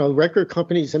underground, record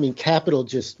companies. I mean, Capitol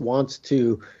just wants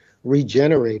to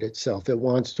regenerate itself. It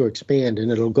wants to expand,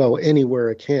 and it'll go anywhere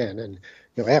it can. And,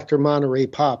 after Monterey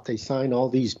Pop, they sign all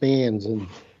these bands, and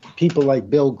people like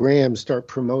Bill Graham start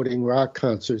promoting rock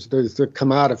concerts. There's the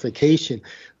commodification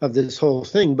of this whole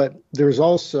thing, but there's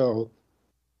also,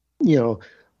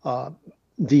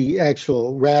 the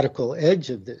actual radical edge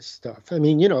of this stuff. I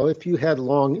mean, if you had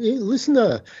listen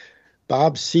to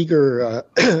Bob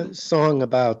Seger song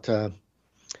about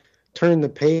Turn the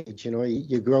Page.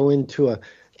 You grow into a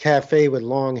cafe with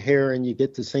long hair and you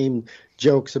get the same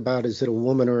jokes about is it a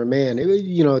woman or a man.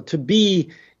 To be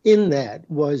in that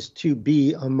was to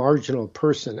be a marginal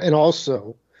person. And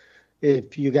also,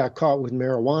 if you got caught with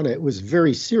marijuana, it was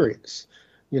very serious.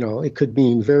 It could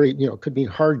mean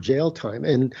hard jail time.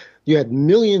 And you had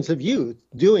millions of youth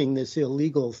doing this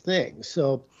illegal thing.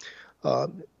 So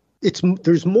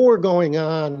there's more going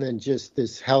on than just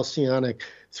this halcyonic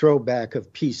throwback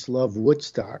of peace, love,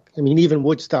 Woodstock. I mean, even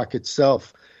Woodstock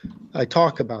itself, I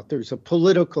talk about, there's a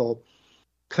political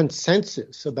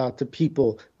consensus about the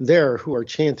people there who are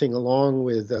chanting along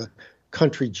with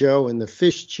Country Joe and the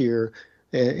Fish Cheer,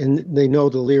 and they know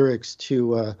the lyrics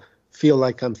to Feel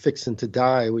Like I'm Fixin' to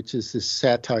Die, which is this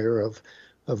satire of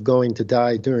going to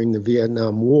die during the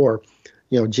Vietnam War.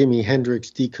 Jimi Hendrix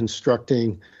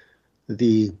deconstructing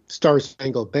the Star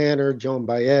Spangled Banner, Joan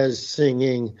Baez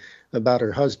singing about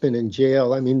her husband in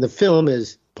jail. I mean, the film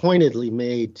is pointedly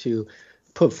made to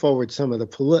put forward some of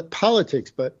the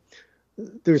politics, but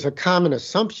there's a common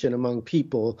assumption among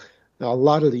people, a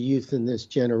lot of the youth in this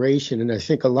generation, and I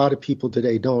think a lot of people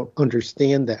today don't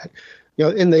understand that.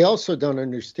 And they also don't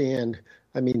understand,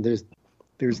 I mean,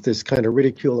 there's this kind of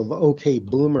ridicule of okay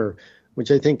boomer, which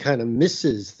I think kind of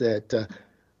misses that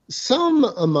some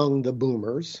among the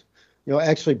boomers,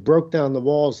 actually broke down the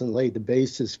walls and laid the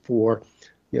basis for,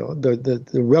 the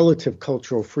relative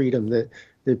cultural freedom that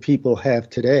people have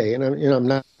today. And I'm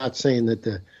not saying that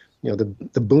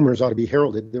the boomers ought to be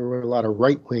heralded. There were a lot of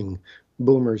right-wing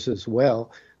boomers as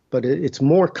well, but it's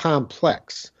more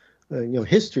complex.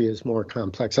 History is more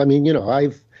complex. I mean,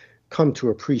 I've come to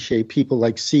appreciate people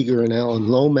like Seeger and Alan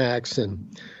Lomax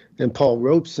and Paul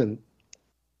Robeson,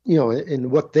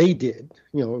 and what they did,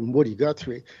 and Woody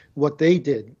Guthrie, what they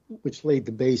did, which laid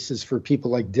the basis for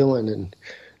people like Dylan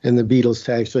and the Beatles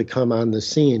to actually come on the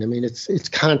scene. I mean, it's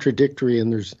contradictory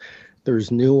and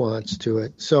there's nuance to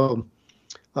it. So,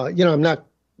 I'm not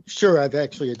sure I've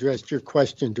actually addressed your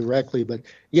question directly, but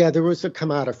yeah, there was a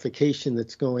commodification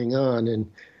that's going on, and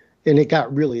it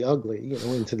got really ugly,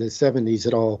 into the 70s.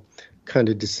 It all kind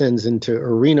of descends into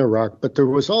arena rock, but there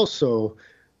was also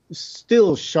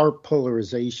still sharp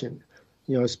polarization,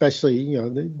 especially,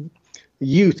 the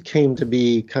youth came to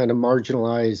be kind of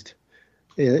marginalized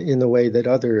in the way that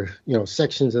other,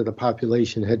 sections of the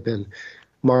population had been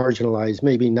marginalized,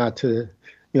 maybe not to,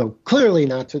 clearly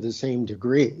not to the same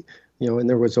degree, and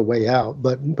there was a way out.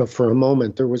 But for a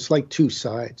moment, there was like two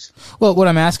sides. Well, what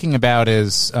I'm asking about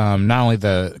is not only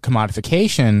the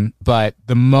commodification, but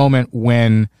the moment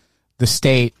when the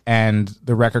state and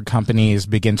the record companies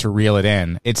begin to reel it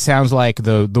in. It sounds like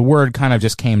the word kind of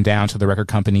just came down to the record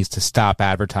companies to stop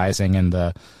advertising in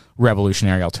the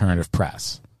revolutionary alternative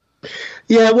press.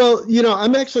 Yeah, well,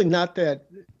 I'm actually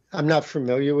I'm not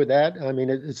familiar with that. I mean,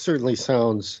 it certainly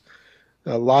sounds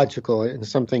logical and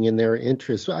something in their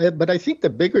interest. But I think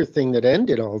the bigger thing that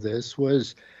ended all this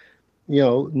was,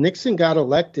 Nixon got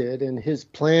elected and his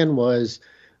plan was,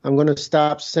 I'm going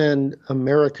to send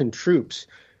American troops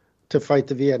to fight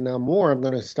the Vietnam War. I'm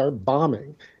going to start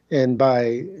bombing. And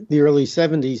by the early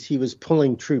 70s, he was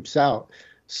pulling troops out.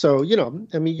 So,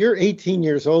 you're 18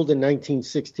 years old in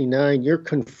 1969. You're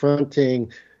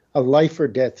confronting a life or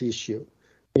death issue.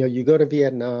 You go to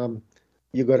Vietnam,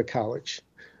 you go to college,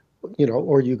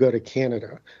 or you go to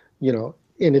Canada,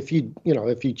 and if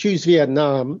you choose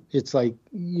Vietnam, it's like,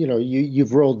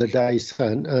 you've rolled the dice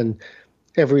on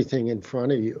everything in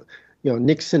front of you.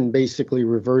 Nixon basically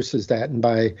reverses that. And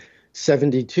by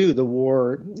 72, the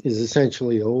war is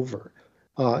essentially over.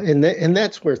 And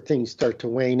that's where things start to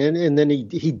wane. And then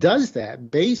he does that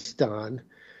based on,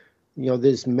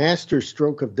 this master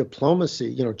stroke of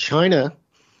diplomacy. China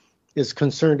is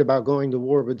concerned about going to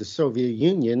war with the Soviet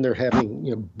Union. They're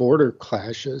having, border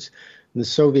clashes. And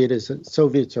the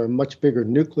Soviets are a much bigger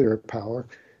nuclear power.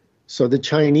 So the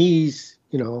Chinese,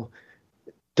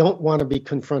 don't want to be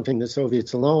confronting the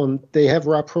Soviets alone. They have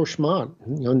rapprochement.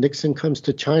 Nixon comes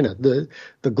to China. The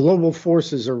global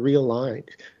forces are realigned.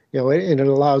 And it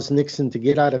allows Nixon to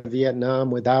get out of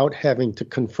Vietnam without having to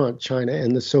confront China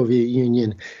and the Soviet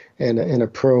Union and a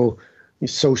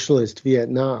pro-socialist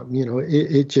Vietnam.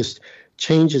 It just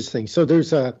changes things. So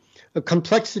there's a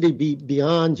complexity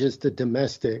beyond just the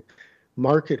domestic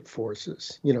market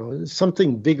forces.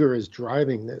 Something bigger is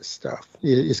driving this stuff.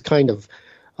 Is kind of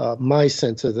my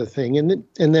sense of the thing. And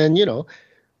then,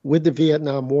 with the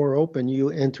Vietnam War open, you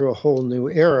enter a whole new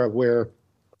era where,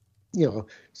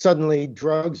 suddenly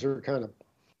drugs are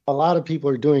a lot of people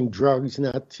are doing drugs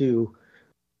not to,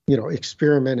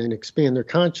 experiment and expand their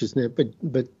consciousness,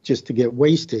 but just to get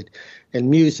wasted. And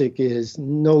music is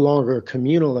no longer a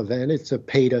communal event. It's a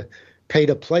pay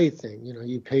to play thing.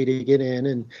 You pay to get in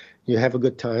and you have a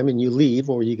good time and you leave,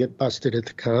 or you get busted at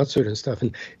the concert and stuff.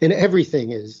 And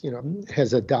everything is,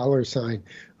 has a dollar sign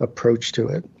approach to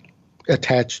it,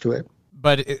 attached to it.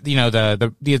 But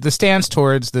the stance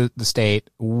towards the state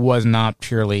was not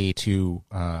purely to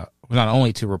not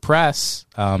only to repress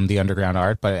the underground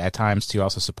art, but at times to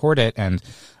also support it. And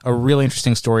a really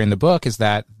interesting story in the book is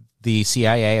that the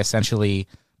CIA essentially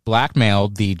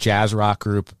blackmailed the jazz rock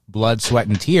group Blood, Sweat,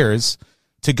 and Tears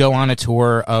to go on a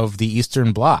tour of the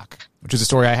Eastern Bloc, which is a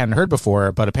story I hadn't heard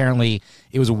before, but apparently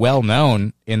it was well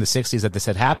known in the 60s that this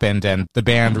had happened, and the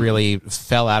band really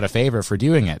fell out of favor for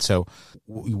doing it. So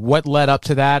what led up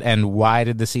to that, and why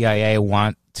did the CIA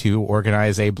want to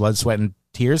organize a Blood, Sweat, and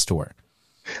Tears tour?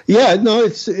 Yeah, no,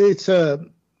 it's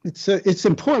It's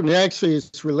important. Actually,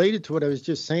 it's related to what I was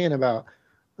just saying about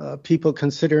people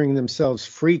considering themselves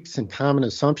freaks and common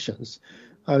assumptions.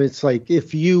 It's like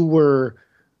if you were,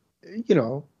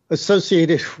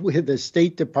 associated with the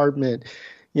State Department,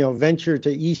 venture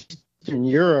to Eastern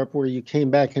Europe where you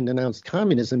came back and denounced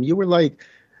communism, you were like,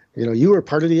 you were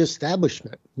part of the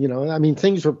establishment. I mean,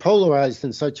 things were polarized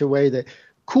in such a way that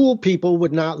cool people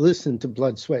would not listen to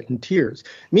Blood, Sweat, and Tears.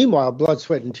 Meanwhile, Blood,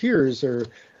 Sweat, and Tears are,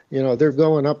 they're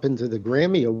going up into the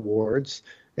Grammy Awards,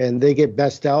 and they get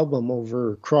Best Album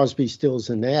over Crosby, Stills,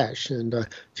 and Nash. And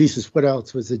Jesus, what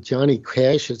else? Was it Johnny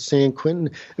Cash at San Quentin?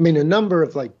 I mean, a number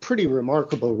of like pretty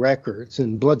remarkable records,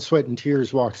 and Blood, Sweat, and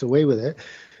Tears walks away with it.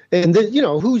 And,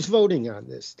 who's voting on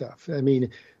this stuff? I mean,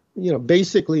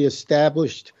 basically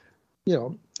established,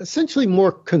 essentially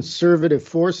more conservative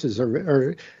forces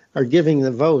are giving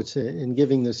the votes and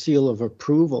giving the seal of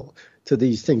approval to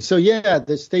these things. So, yeah,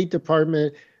 the State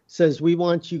Department says, we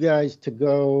want you guys to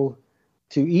go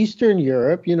to Eastern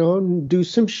Europe, and do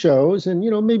some shows and,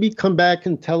 maybe come back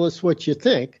and tell us what you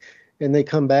think. And they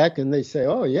come back and they say,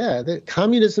 oh, yeah,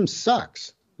 communism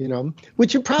sucks,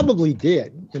 which it probably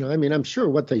did. I mean, I'm sure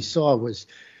what they saw was,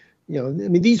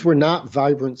 these were not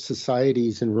vibrant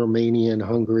societies in Romania and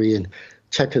Hungary and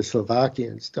Czechoslovakia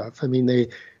and stuff. I mean, they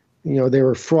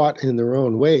were fraught in their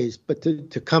own ways. But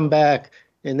to come back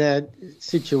in that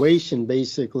situation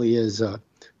basically as a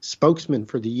spokesman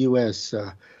for the U.S.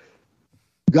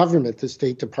 Government, the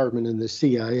State Department, and the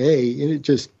CIA, and it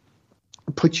just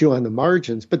puts you on the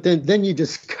margins. But then you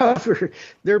discover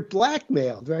they're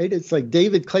blackmailed, right? It's like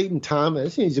David Clayton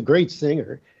Thomas. He's a great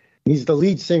singer. He's the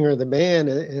lead singer of the band,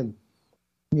 and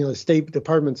the State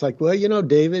Department's like, well,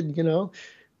 David,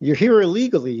 you're here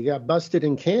illegally. You got busted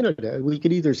in Canada. We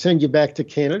could either send you back to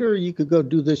Canada or you could go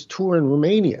do this tour in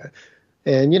Romania.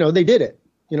 And, they did it.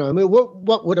 I mean,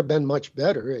 what would have been much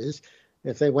better is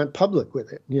if they went public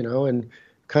with it,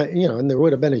 and there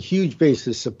would have been a huge base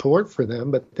of support for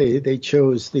them, but they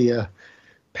chose the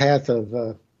path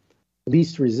of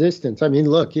least resistance. I mean,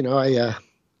 look,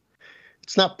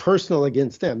 it's not personal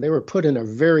against them. They were put in a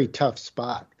very tough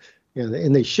spot,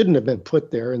 and they shouldn't have been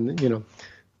put there. And,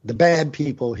 the bad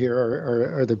people here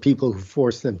are the people who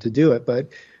forced them to do it. But,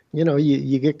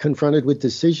 you get confronted with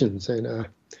decisions and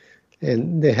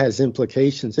it has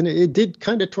implications. And it did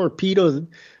kind of torpedo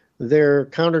their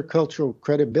countercultural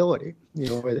credibility,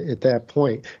 at that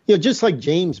point. Just like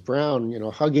James Brown,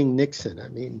 hugging Nixon. I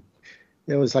mean,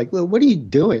 it was like, well, what are you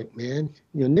doing, man?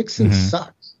 Nixon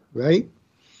sucks, right?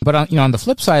 But on the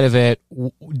flip side of it,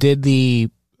 did the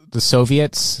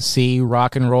Soviets see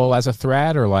rock and roll as a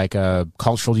threat or like a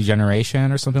cultural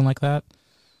degeneration or something like that?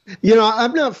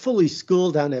 I'm not fully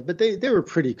schooled on it, but they were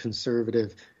pretty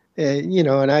conservative.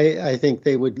 And I think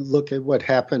they would look at what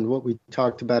happened, what we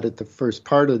talked about at the first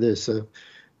part of this, the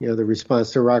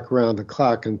response to Rock Around the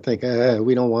Clock, and think,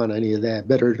 we don't want any of that.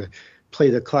 Better to play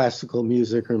the classical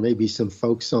music or maybe some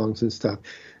folk songs and stuff.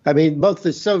 I mean, both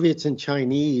the Soviets and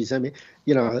Chinese,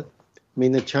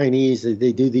 the Chinese,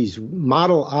 they do these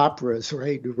model operas,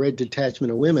 right? Red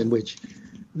Detachment of Women, which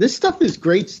this stuff is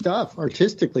great stuff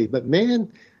artistically, but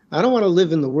man, I don't want to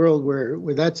live in the world where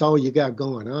that's all you got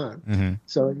going on. Mm-hmm.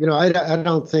 So, I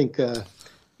don't think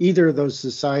either of those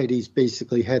societies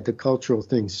basically had the cultural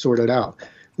things sorted out.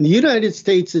 And the United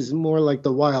States is more like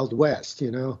the Wild West,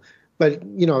 But,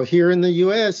 here in the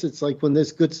U.S., it's like when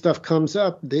this good stuff comes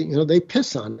up, they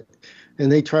piss on it and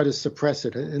they try to suppress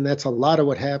it. And that's a lot of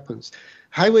what happens.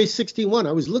 Highway 61,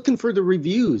 I was looking for the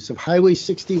reviews of Highway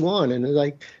 61,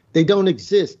 and they don't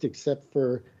exist except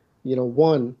for,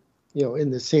 one,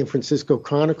 in the San Francisco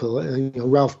Chronicle,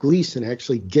 Ralph Gleason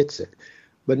actually gets it,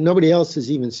 but nobody else is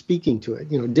even speaking to it.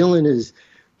 Dylan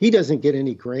he doesn't get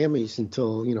any Grammys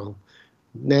until,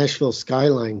 Nashville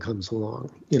Skyline comes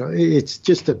along. It's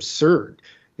just absurd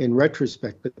in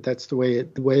retrospect, but that's the way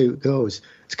it goes.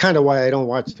 It's kind of why I don't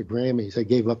watch the Grammys. I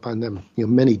gave up on them,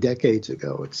 many decades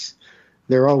ago.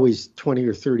 They're always 20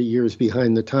 or 30 years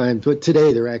behind the times, but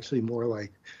today they're actually more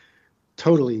like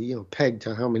totally, pegged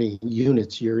to how many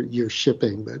units you're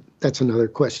shipping, but that's another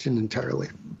question entirely.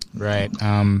 Right.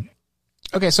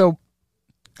 Okay. So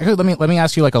let me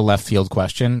ask you like a left field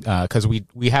question, because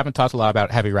we haven't talked a lot about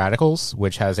Heavy Radicals,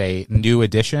 which has a new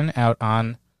edition out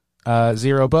on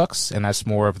Zero Books, and that's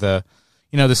more of the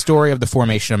story of the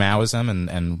formation of Maoism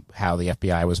and how the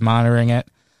FBI was monitoring it.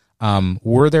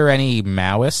 Were there any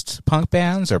Maoist punk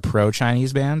bands or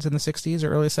pro-Chinese bands in the 60s or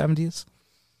early 70s?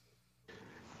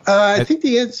 I think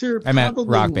the answer I meant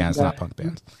rock bands, not punk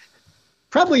bands.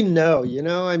 Probably no.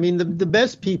 The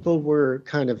best people were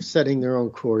kind of setting their own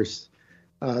course.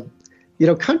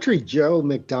 Country Joe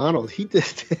McDonald, he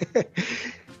did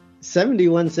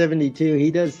 71, 72,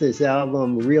 he does this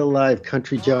album, Real Live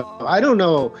Country Joe. I don't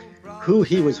know who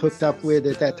he was hooked up with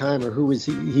at that time or who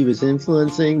he was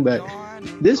influencing, but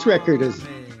this record is,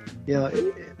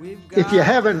 if you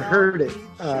haven't heard it,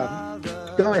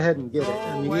 go ahead and get it.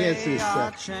 I mean, he has this...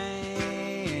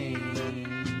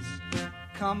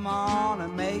 Come on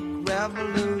and make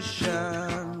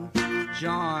revolution.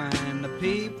 Join the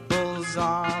people's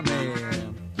army.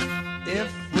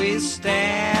 If we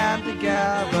stand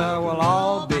together, we'll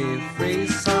all be free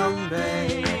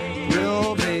someday.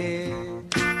 We'll be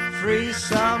free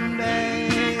someday.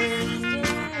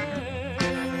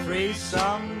 Free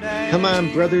someday. Come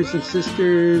on, brothers and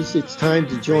sisters, it's time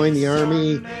to join the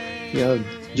army.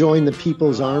 Join the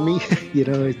people's army.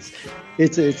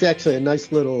 It's actually a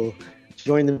nice little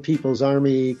join the people's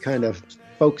army kind of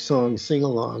folk song sing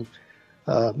along.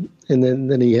 And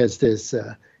then he has this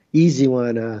easy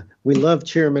one. We love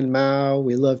Chairman Mao.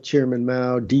 We love Chairman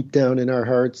Mao. Deep down in our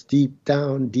hearts. Deep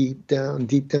down, deep down,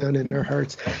 deep down in our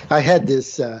hearts. I had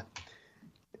this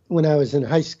when I was in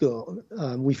high school.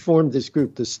 We formed this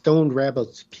group, the Stoned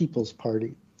Rabbits People's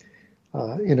Party,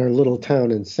 in our little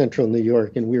town in central New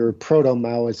York. And we were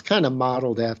proto-Maoists, kind of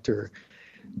modeled after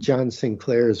John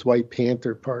Sinclair's White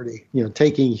Panther Party,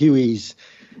 taking Huey's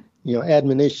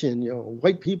admonition,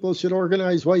 white people should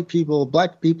organize white people,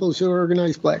 black people should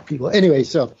organize black people. Anyway,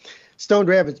 so Stoned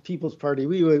Rabbits People's Party,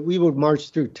 we would march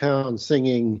through town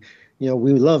singing,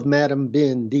 we love Madam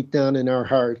Bin deep down in our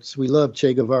hearts. We love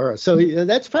Che Guevara. So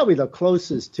that's probably the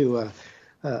closest to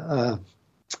a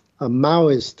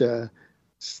Maoist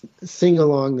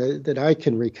sing-along that I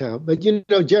can recount. But,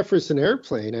 Jefferson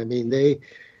Airplane, I mean,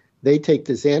 they take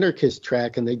this anarchist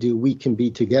track and they do We Can Be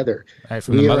Together. Right,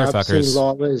 from the motherfuckers. Obscene,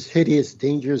 lawless, hideous,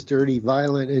 dangerous, dirty,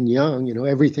 violent, and young.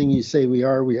 Everything you say we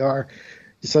are, we are.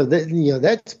 So that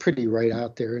that's pretty right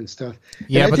out there and stuff.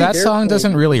 Yeah, and but that song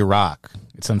doesn't really rock.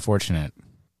 It's unfortunate.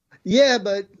 Yeah,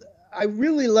 but I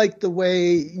really like the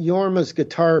way Yorma's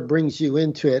guitar brings you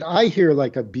into it. I hear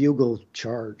like a bugle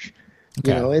charge,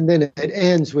 and then it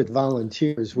ends with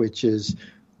Volunteers, which is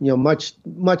much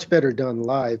better done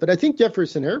live. But I think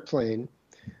Jefferson Airplane,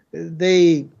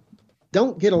 they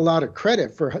don't get a lot of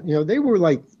credit for, they were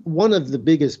like one of the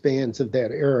biggest bands of that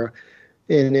era.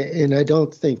 And I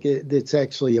don't think it's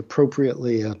actually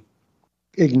appropriately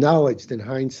acknowledged in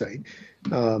hindsight.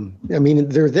 I mean,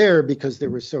 they're there because they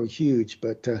were so huge.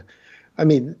 But,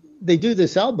 they do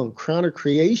this album, Crown of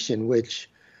Creation, which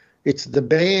it's the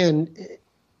band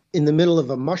in the middle of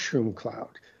a mushroom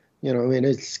cloud. And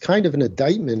it's kind of an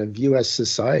indictment of U.S.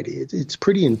 society. It's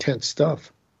pretty intense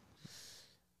stuff.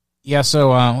 Yeah, so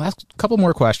we'll ask a couple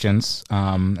more questions,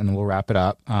 and then we'll wrap it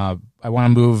up. I want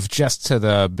to move just to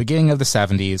the beginning of the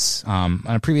 70s. On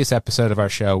a previous episode of our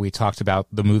show, we talked about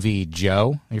the movie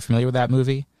Joe. Are you familiar with that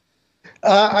movie?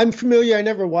 I'm familiar. I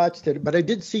never watched it, but I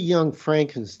did see Young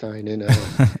Frankenstein in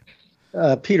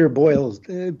Peter Boyle's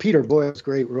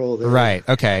great role there. Right.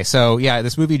 Okay. So yeah,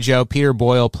 this movie Joe, Peter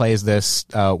Boyle plays this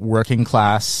working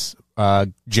class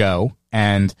Joe,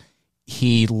 and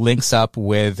he links up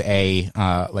with a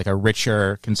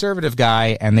richer conservative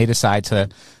guy, and they decide to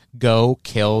go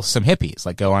kill some hippies,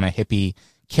 like go on a hippie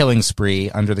killing spree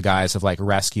under the guise of like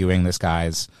rescuing this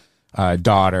guy's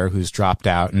daughter who's dropped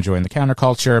out and joined the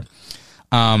counterculture.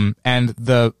 And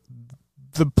the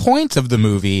point of the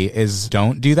movie is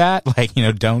don't do that. Like,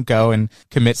 don't go and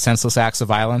commit senseless acts of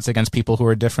violence against people who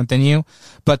are different than you.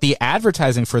 But the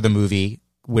advertising for the movie,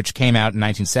 which came out in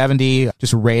 1970,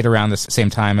 just right around the same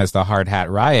time as the Hard Hat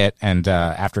Riot and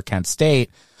after Kent State,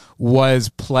 was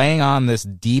playing on this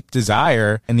deep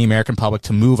desire in the American public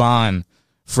to move on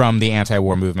from the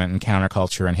anti-war movement and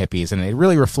counterculture and hippies. And it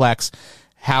really reflects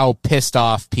how pissed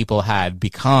off people had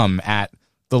become at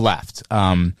the left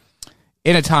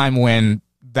in a time when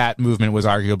that movement was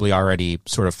arguably already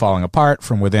sort of falling apart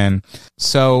from within.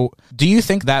 So do you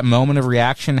think that moment of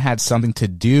reaction had something to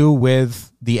do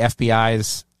with the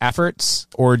FBI's efforts,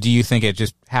 or do you think it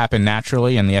just happened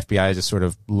naturally and the FBI just sort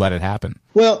of let it happen?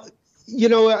 Well,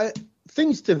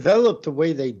 things developed the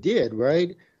way they did,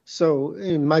 right? So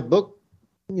in my book,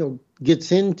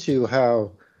 gets into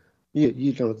how,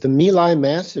 the My Lai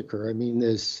massacre. I mean,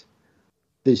 this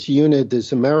unit,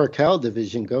 this Americal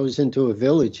division, goes into a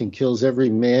village and kills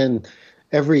every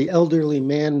elderly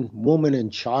man, woman,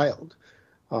 and child.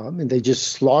 And they just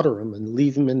slaughter them and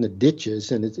leave them in the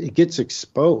ditches, and it gets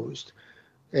exposed.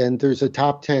 And there's a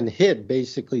top 10 hit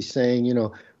basically saying,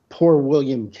 poor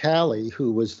William Calley,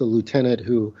 who was the lieutenant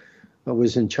who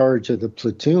was in charge of the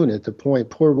platoon at the point,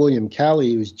 poor William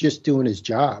Calley was just doing his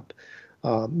job.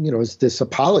 It's this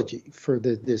apology for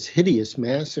this hideous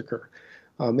massacre.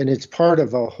 And it's part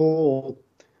of a whole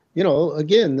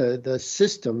again, the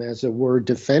system, as it were,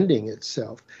 defending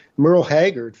itself. Merle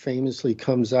Haggard famously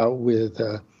comes out with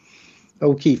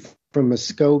O'Keefe from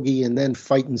Muskogee and then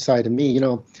Fight Inside of Me.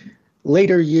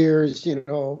 Later years,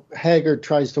 Haggard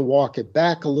tries to walk it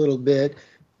back a little bit,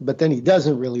 but then he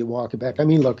doesn't really walk it back. I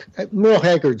mean, look, Merle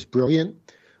Haggard's brilliant,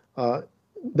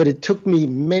 but it took me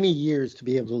many years to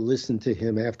be able to listen to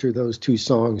him after those two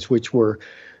songs, which were,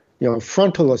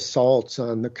 frontal assaults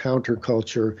on the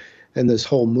counterculture and this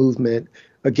whole movement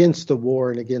against the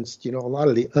war and against, a lot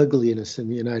of the ugliness in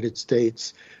the United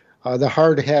States. The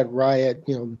Hard Hat Riot,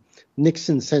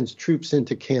 Nixon sends troops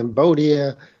into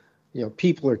Cambodia.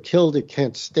 People are killed at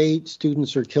Kent State.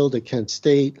 Students are killed at Kent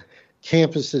State.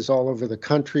 Campuses all over the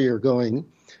country are going,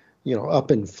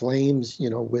 up in flames,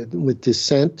 with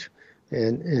dissent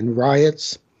and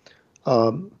riots.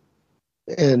 And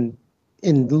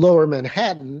in Lower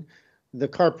Manhattan,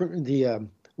 a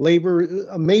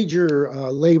major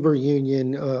labor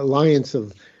union alliance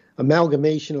of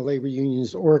amalgamation of labor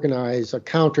unions organized a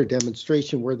counter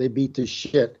demonstration where they beat the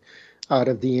shit out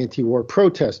of the anti-war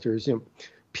protesters.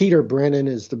 Peter Brennan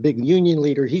is the big union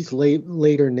leader. He's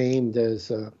later named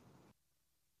as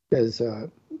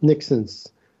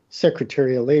Nixon's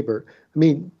Secretary of Labor. I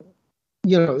mean,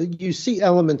 you see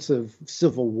elements of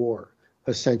civil war,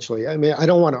 essentially. I mean, I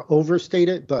don't want to overstate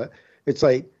it, but it's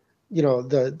like,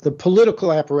 the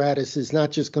political apparatus is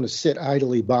not just going to sit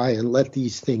idly by and let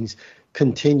these things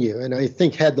continue. And I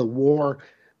think had the war,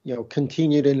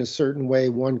 continued in a certain way,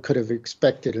 one could have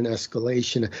expected an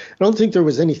escalation. I don't think there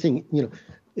was anything,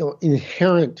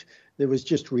 inherent that was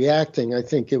just reacting. I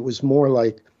think it was more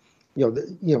like,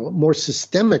 more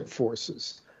systemic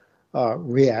forces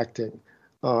reacting.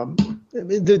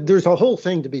 There's a whole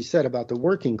thing to be said about the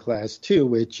working class, too,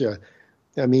 which,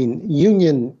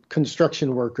 union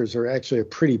construction workers are actually a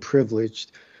pretty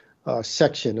privileged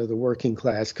section of the working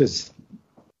class, because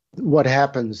what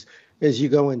happens as you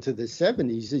go into the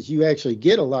 70s is you actually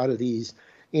get a lot of these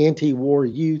anti-war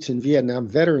youths and Vietnam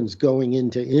veterans going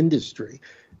into industry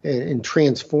and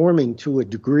transforming to a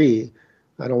degree.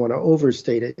 I don't want to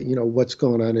overstate it, what's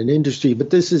going on in industry, but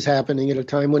this is happening at a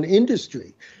time when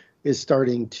industry is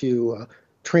starting to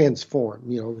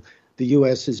transform. The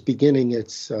U.S. is beginning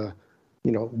its,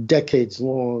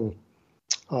 decades-long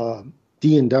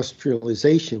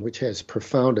deindustrialization, which has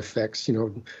profound effects,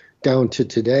 down to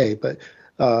today. But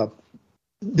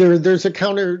there's a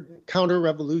counter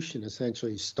revolution,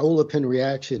 essentially, Stolypin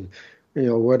reaction,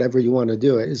 whatever you want to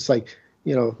do it. It's like,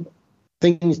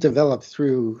 things develop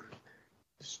through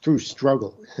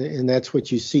struggle, and that's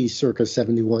what you see circa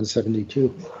 71,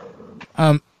 72.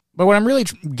 But what I'm really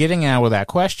getting at with that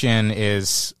question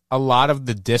is a lot of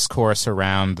the discourse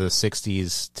around the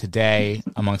 60s today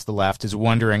amongst the left is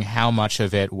wondering how much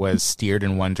of it was steered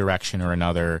in one direction or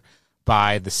another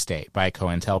by the state, by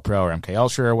COINTELPRO or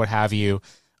MKUltra or what have you,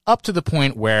 up to the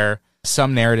point where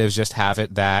some narratives just have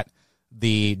it that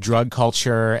the drug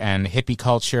culture and hippie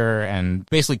culture and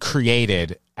basically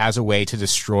created as a way to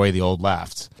destroy the old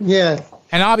left. Yeah.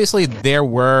 And obviously there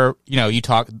were, you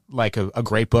talk like a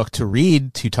great book to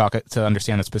read to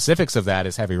understand the specifics of that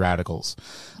is Heavy Radicals.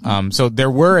 So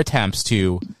there were attempts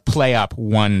to play up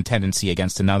one tendency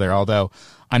against another, although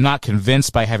I'm not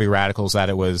convinced by Heavy Radicals that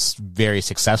it was very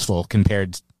successful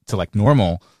compared to like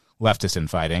normal leftist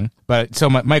infighting. But so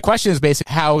my question is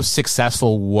basically, how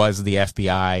successful was the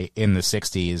FBI in the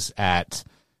 60s at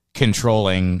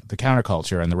controlling the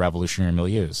counterculture and the revolutionary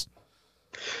milieus?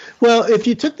 Well, if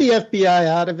you took the FBI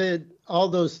out of it, all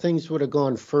those things would have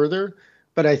gone further,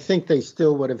 but I think they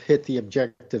still would have hit the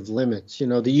objective limits.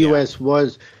 The U.S.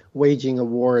 was waging a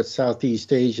war at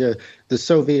Southeast Asia. The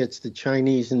Soviets, the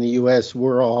Chinese, and the U.S.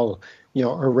 were all,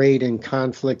 arrayed in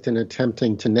conflict and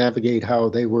attempting to navigate how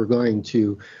they were going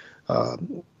to, align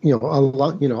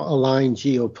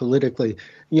geopolitically.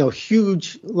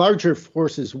 Larger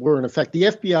forces were in effect. The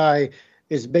FBI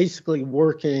is basically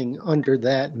working under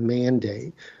that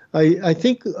mandate. I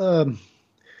think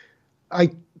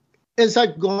as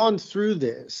I've gone through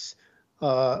this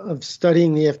of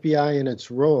studying the FBI and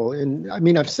its role, and I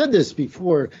mean, I've said this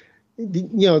before, the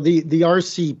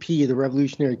RCP, the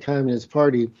Revolutionary Communist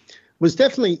Party, was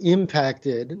definitely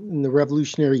impacted in the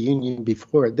Revolutionary Union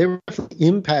before it. They were definitely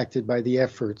impacted by the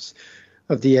efforts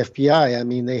of the FBI. I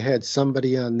mean, they had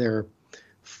somebody on their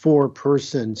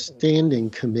 4-person standing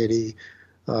committee,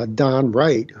 Don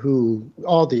Wright, who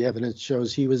all the evidence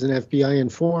shows he was an FBI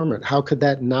informant. How could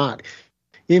that not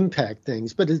impact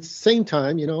things? But at the same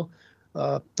time,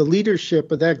 the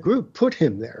leadership of that group put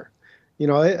him there.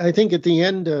 I think at the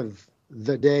end of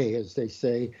the day, as they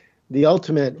say, the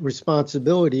ultimate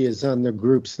responsibility is on the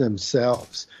groups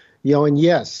themselves. And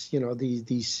yes,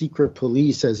 these secret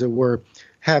police, as it were,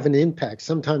 have an impact,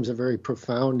 sometimes a very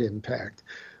profound impact.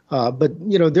 But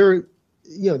the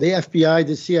FBI,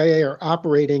 the CIA are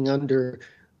operating under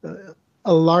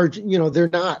a large,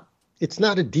 it's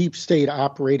not a deep state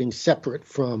operating separate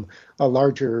from a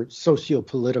larger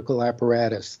socio-political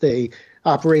apparatus. They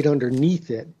operate underneath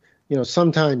it.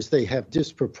 Sometimes they have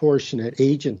disproportionate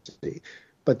agency,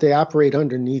 but they operate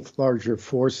underneath larger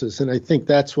forces. And I think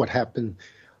that's what happened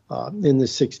in the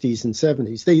 60s and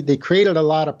 70s. They created a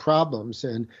lot of problems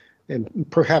and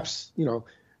perhaps,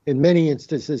 in many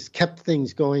instances kept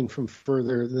things going from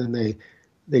further than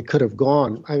they could have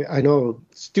gone. I know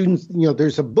students,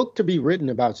 there's a book to be written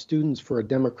about Students for a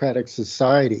Democratic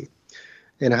Society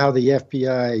and how the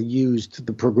FBI used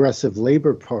the Progressive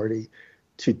Labor Party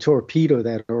to torpedo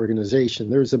that organization.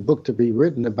 There's a book to be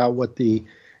written about what the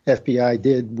FBI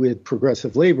did with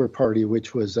Progressive Labor Party,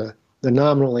 which was the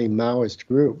nominally Maoist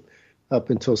group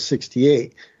up until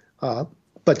 68.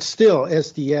 But still,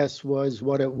 SDS was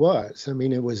what it was. I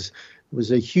mean, it was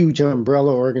a huge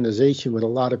umbrella organization with a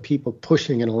lot of people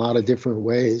pushing in a lot of different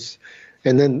ways.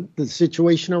 And then the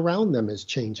situation around them is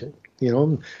changing.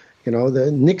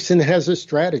 The Nixon has a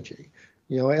strategy.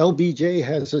 LBJ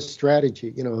has a strategy.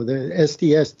 The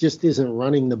SDS just isn't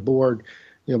running the board,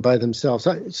 by themselves.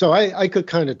 So I could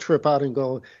kind of trip out and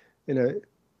go in a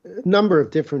number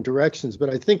of different directions. But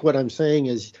I think what I'm saying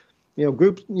is,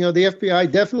 groups, the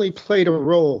FBI definitely played a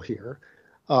role here.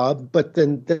 But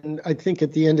then I think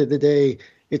at the end of the day,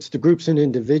 it's the groups and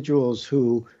individuals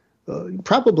who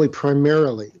probably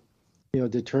primarily,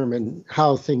 determine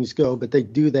how things go. But they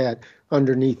do that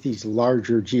underneath these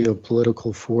larger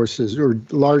geopolitical forces or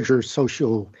larger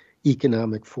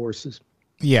socio-economic forces.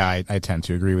 Yeah, I tend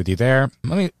to agree with you there.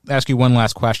 Let me ask you one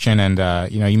last question.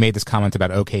 And, you made this comment about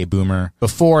OK Boomer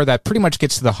before that pretty much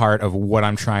gets to the heart of what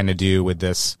I'm trying to do with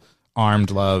this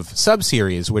Armed Love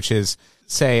subseries, which is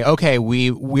say, okay, we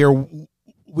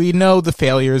know the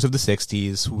failures of the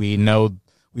 60s. We know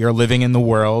we are living in the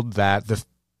world that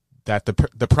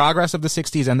the progress of the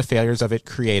 60s and the failures of it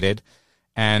created.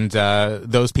 And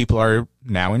those people are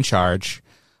now in charge.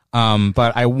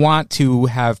 But I want to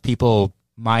have people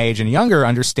my age and younger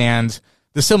understand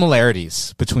the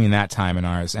similarities between that time and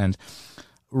ours. And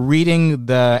reading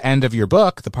the end of your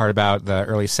book, the part about the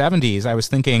early 70s, I was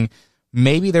thinking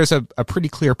maybe there's a pretty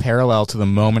clear parallel to the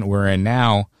moment we're in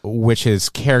now, which is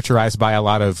characterized by a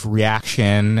lot of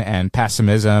reaction and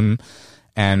pessimism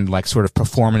and like sort of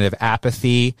performative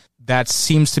apathy that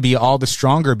seems to be all the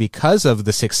stronger because of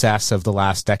the success of the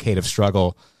last decade of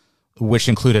struggle, which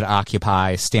included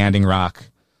Occupy, Standing Rock,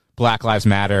 Black Lives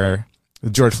Matter, the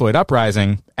George Floyd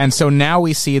uprising. And so now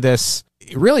we see this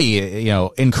really,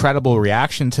 incredible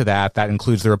reaction to that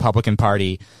includes the Republican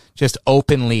Party just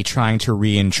openly trying to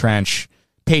re-entrench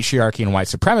patriarchy and white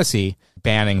supremacy,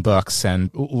 banning books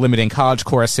and limiting college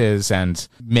courses and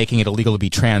making it illegal to be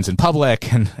trans in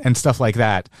public and stuff like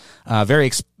that.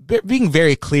 Being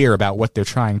very clear about what they're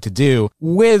trying to do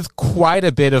with quite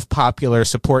a bit of popular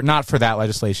support, not for that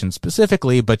legislation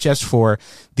specifically, but just for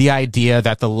the idea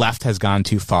that the left has gone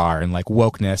too far and like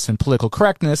wokeness and political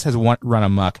correctness has run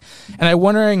amok. And I'm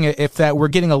wondering if that we're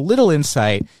getting a little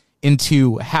insight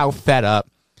into how fed up,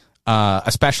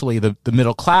 especially the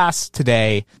middle class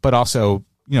today, but also,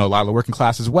 a lot of the working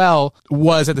class as well,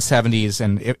 was at the 70s.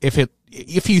 And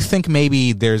if you think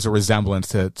maybe there's a resemblance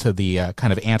to the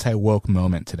kind of anti-woke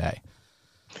moment today.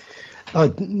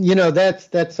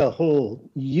 That's a whole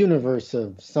universe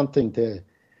of something to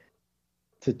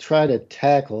try to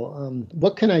tackle.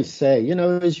 What can I say?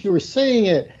 As you were saying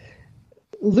it,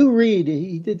 Lou Reed,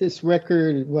 he did this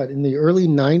record, in the early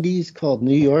 90s called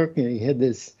New York, and he had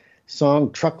this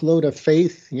song, Truckload of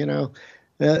Faith, and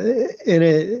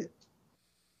it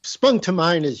sprung to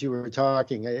mind as you were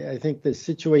talking. I think the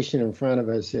situation in front of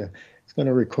us is going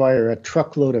to require a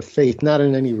truckload of faith, not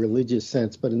in any religious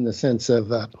sense, but in the sense of,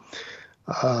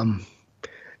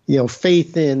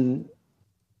 faith in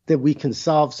that we can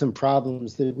solve some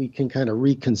problems, that we can kind of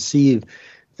reconceive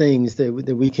things, that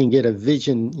we can get a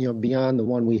vision, beyond the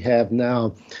one we have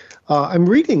now. I'm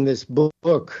reading this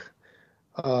book,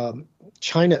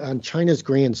 China's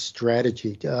Grand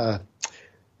Strategy.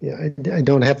 I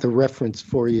don't have the reference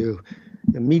for you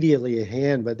immediately at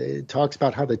hand, but it talks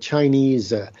about how the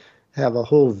Chinese have a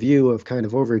whole view of kind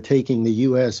of overtaking the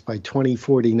U.S. by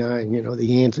 2049,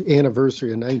 the anniversary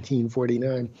of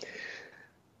 1949.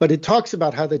 But it talks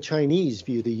about how the Chinese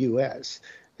view the U.S.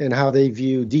 and how they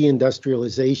view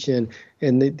deindustrialization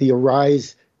and the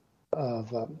rise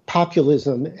of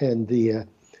populism and the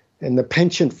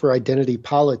penchant for identity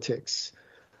politics.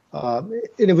 And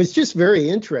it was just very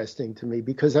interesting to me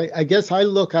because I guess I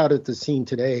look out at the scene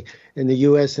today in the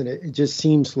U.S. and it just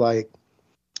seems like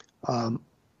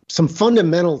some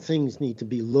fundamental things need to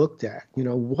be looked at.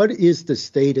 What is the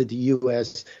state of the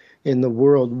U.S. in the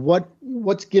world?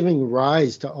 What's giving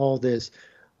rise to all this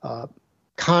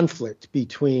conflict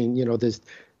between,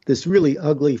 this really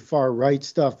ugly far right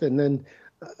stuff and then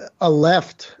a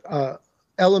left,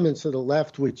 elements of the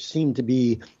left which seem to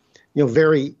be,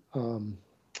 very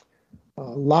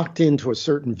locked into a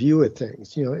certain view of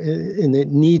things, and it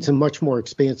needs a much more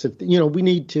expansive, we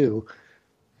need to,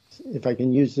 if I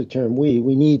can use the term we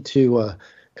need to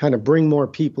kind of bring more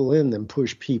people in than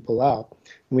push people out.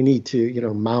 We need to,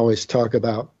 Maoists talk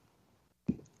about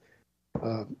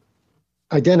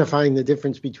identifying the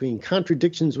difference between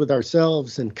contradictions with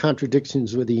ourselves and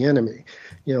contradictions with the enemy,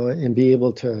 and be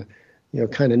able to,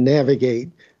 kind of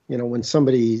navigate, when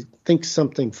somebody thinks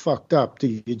something fucked up, do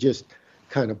you just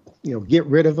kind of, get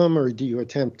rid of them, or do you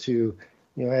attempt to,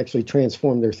 actually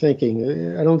transform their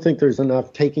thinking? I don't think there's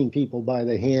enough taking people by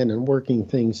the hand and working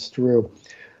things through.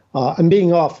 I'm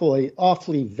being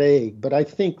awfully vague, but I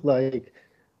think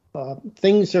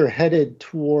things are headed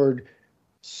toward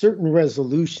certain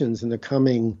resolutions in the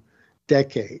coming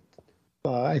decade.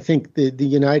 I think the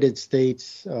United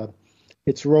States,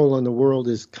 its role in the world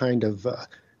is kind of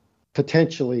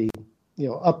potentially,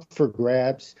 up for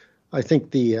grabs. I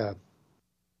think the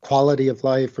quality of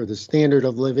life or the standard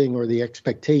of living or the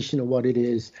expectation of what it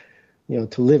is,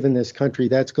 to live in this country,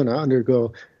 that's going to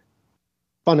undergo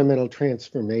fundamental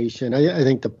transformation. I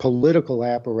think the political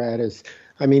apparatus,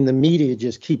 the media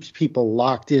just keeps people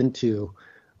locked into,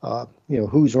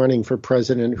 who's running for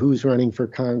president, who's running for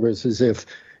Congress, as if,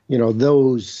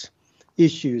 those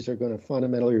issues are going to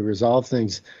fundamentally resolve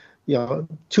things.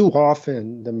 Too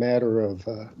often the matter of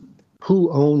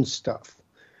who owns stuff,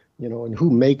 and who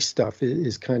makes stuff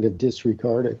is kind of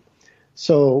disregarded.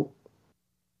 So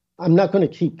I'm not going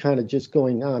to keep kind of just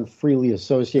going on freely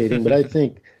associating, but I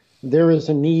think there is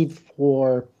a need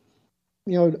for,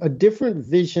 a different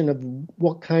vision of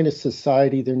what kind of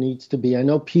society there needs to be. I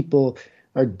know people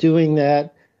are doing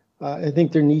that. I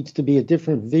think there needs to be a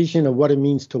different vision of what it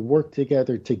means to work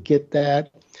together to get that.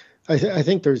 I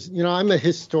think there's, I'm a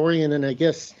historian, and I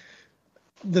guess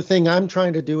the thing I'm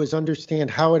trying to do is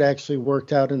understand how it actually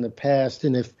worked out in the past.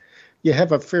 And if you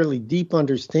have a fairly deep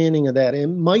understanding of that, it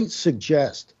might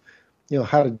suggest,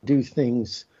 how to do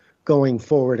things going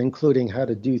forward, including how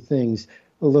to do things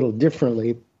a little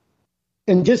differently.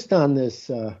 And just on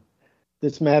this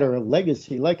matter of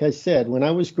legacy, like I said, when I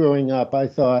was growing up, I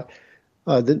thought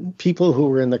the people who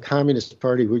were in the Communist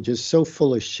Party were just so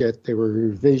full of shit. They were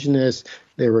revisionists,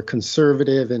 they were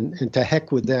conservative, and to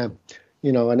heck with them.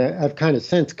 And I've kind of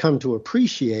since come to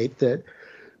appreciate that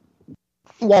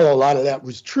while a lot of that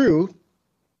was true,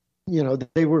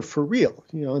 they were for real,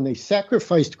 and they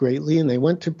sacrificed greatly, and they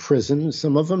went to prison.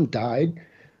 Some of them died,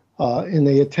 and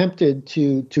they attempted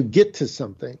to get to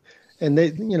something. And they,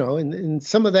 and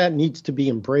some of that needs to be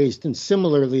embraced. And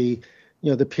similarly,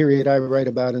 the period I write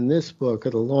about in this book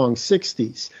of the long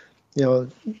 60s,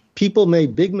 people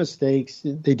made big mistakes.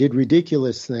 They did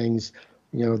ridiculous things.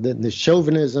 The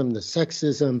chauvinism, the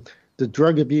sexism, the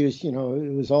drug abuse, it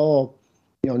was all,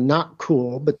 not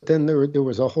cool. But then there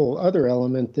was a whole other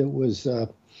element that was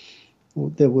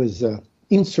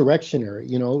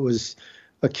insurrectionary. It was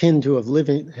akin to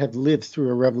have lived through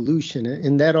a revolution,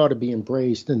 and that ought to be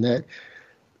embraced. And that,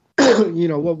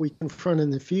 what we confront in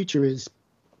the future it's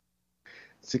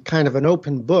a kind of an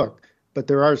open book, but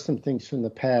there are some things from the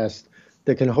past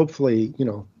that can hopefully,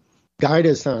 guide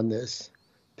us on this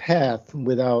path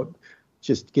without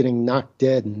just getting knocked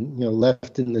dead and,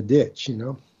 left in the ditch,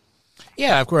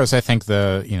 Yeah, of course. I think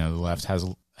the left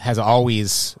has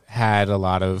always had a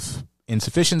lot of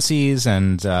insufficiencies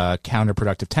and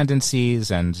counterproductive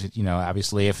tendencies, and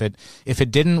obviously if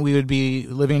it didn't, we would be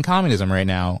living in communism right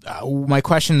now. My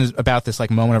question is about this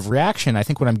moment of reaction. I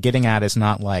think what I'm getting at is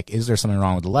not is there something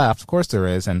wrong with the left? Of course there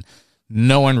is, and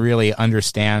no one really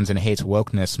understands and hates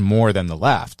wokeness more than the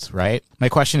left, right? My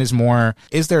question is more,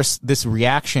 is there this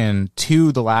reaction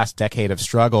to the last decade of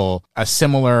struggle, a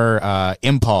similar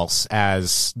impulse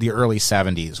as the early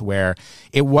 70s, where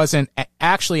it wasn't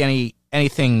actually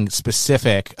anything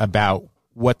specific about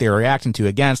what they were reacting to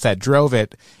against that drove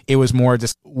it? It was more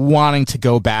just wanting to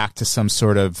go back to some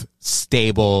sort of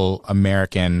stable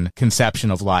American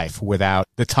conception of life without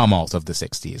the tumult of the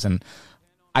 60s. And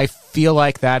I feel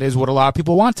like that is what a lot of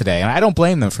people want today, and I don't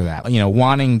blame them for that.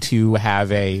 Wanting to have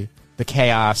the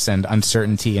chaos and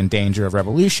uncertainty and danger of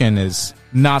revolution is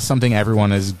not something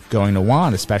everyone is going to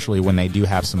want, especially when they do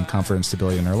have some comfort and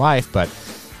stability in their life. But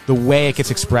the way it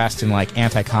gets expressed in like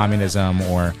anti-communism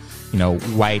or, you know,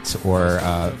 white or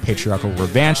patriarchal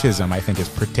revanchism, I think is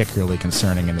particularly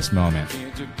concerning in this moment.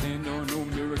 Can't depend on no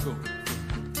miracle.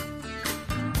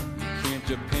 Can't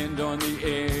depend on the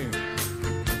air.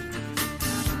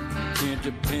 Can't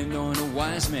depend on a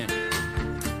wise man.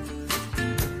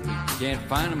 Can't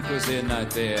find them 'cause they're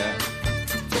not there.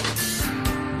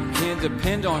 Can't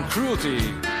depend on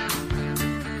cruelty.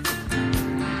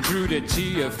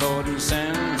 Crudity of thought and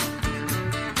sound.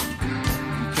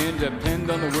 Can't depend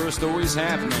on the worst always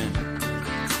happening.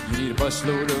 You need a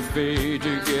busload of faith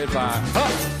to get by.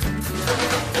 Huh!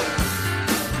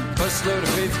 Busload of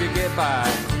faith to get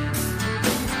by.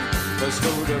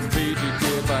 Busload of faith to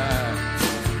get by.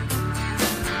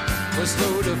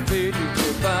 Busload of faith to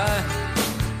get by.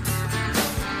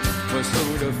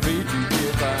 Busload of faith to get by.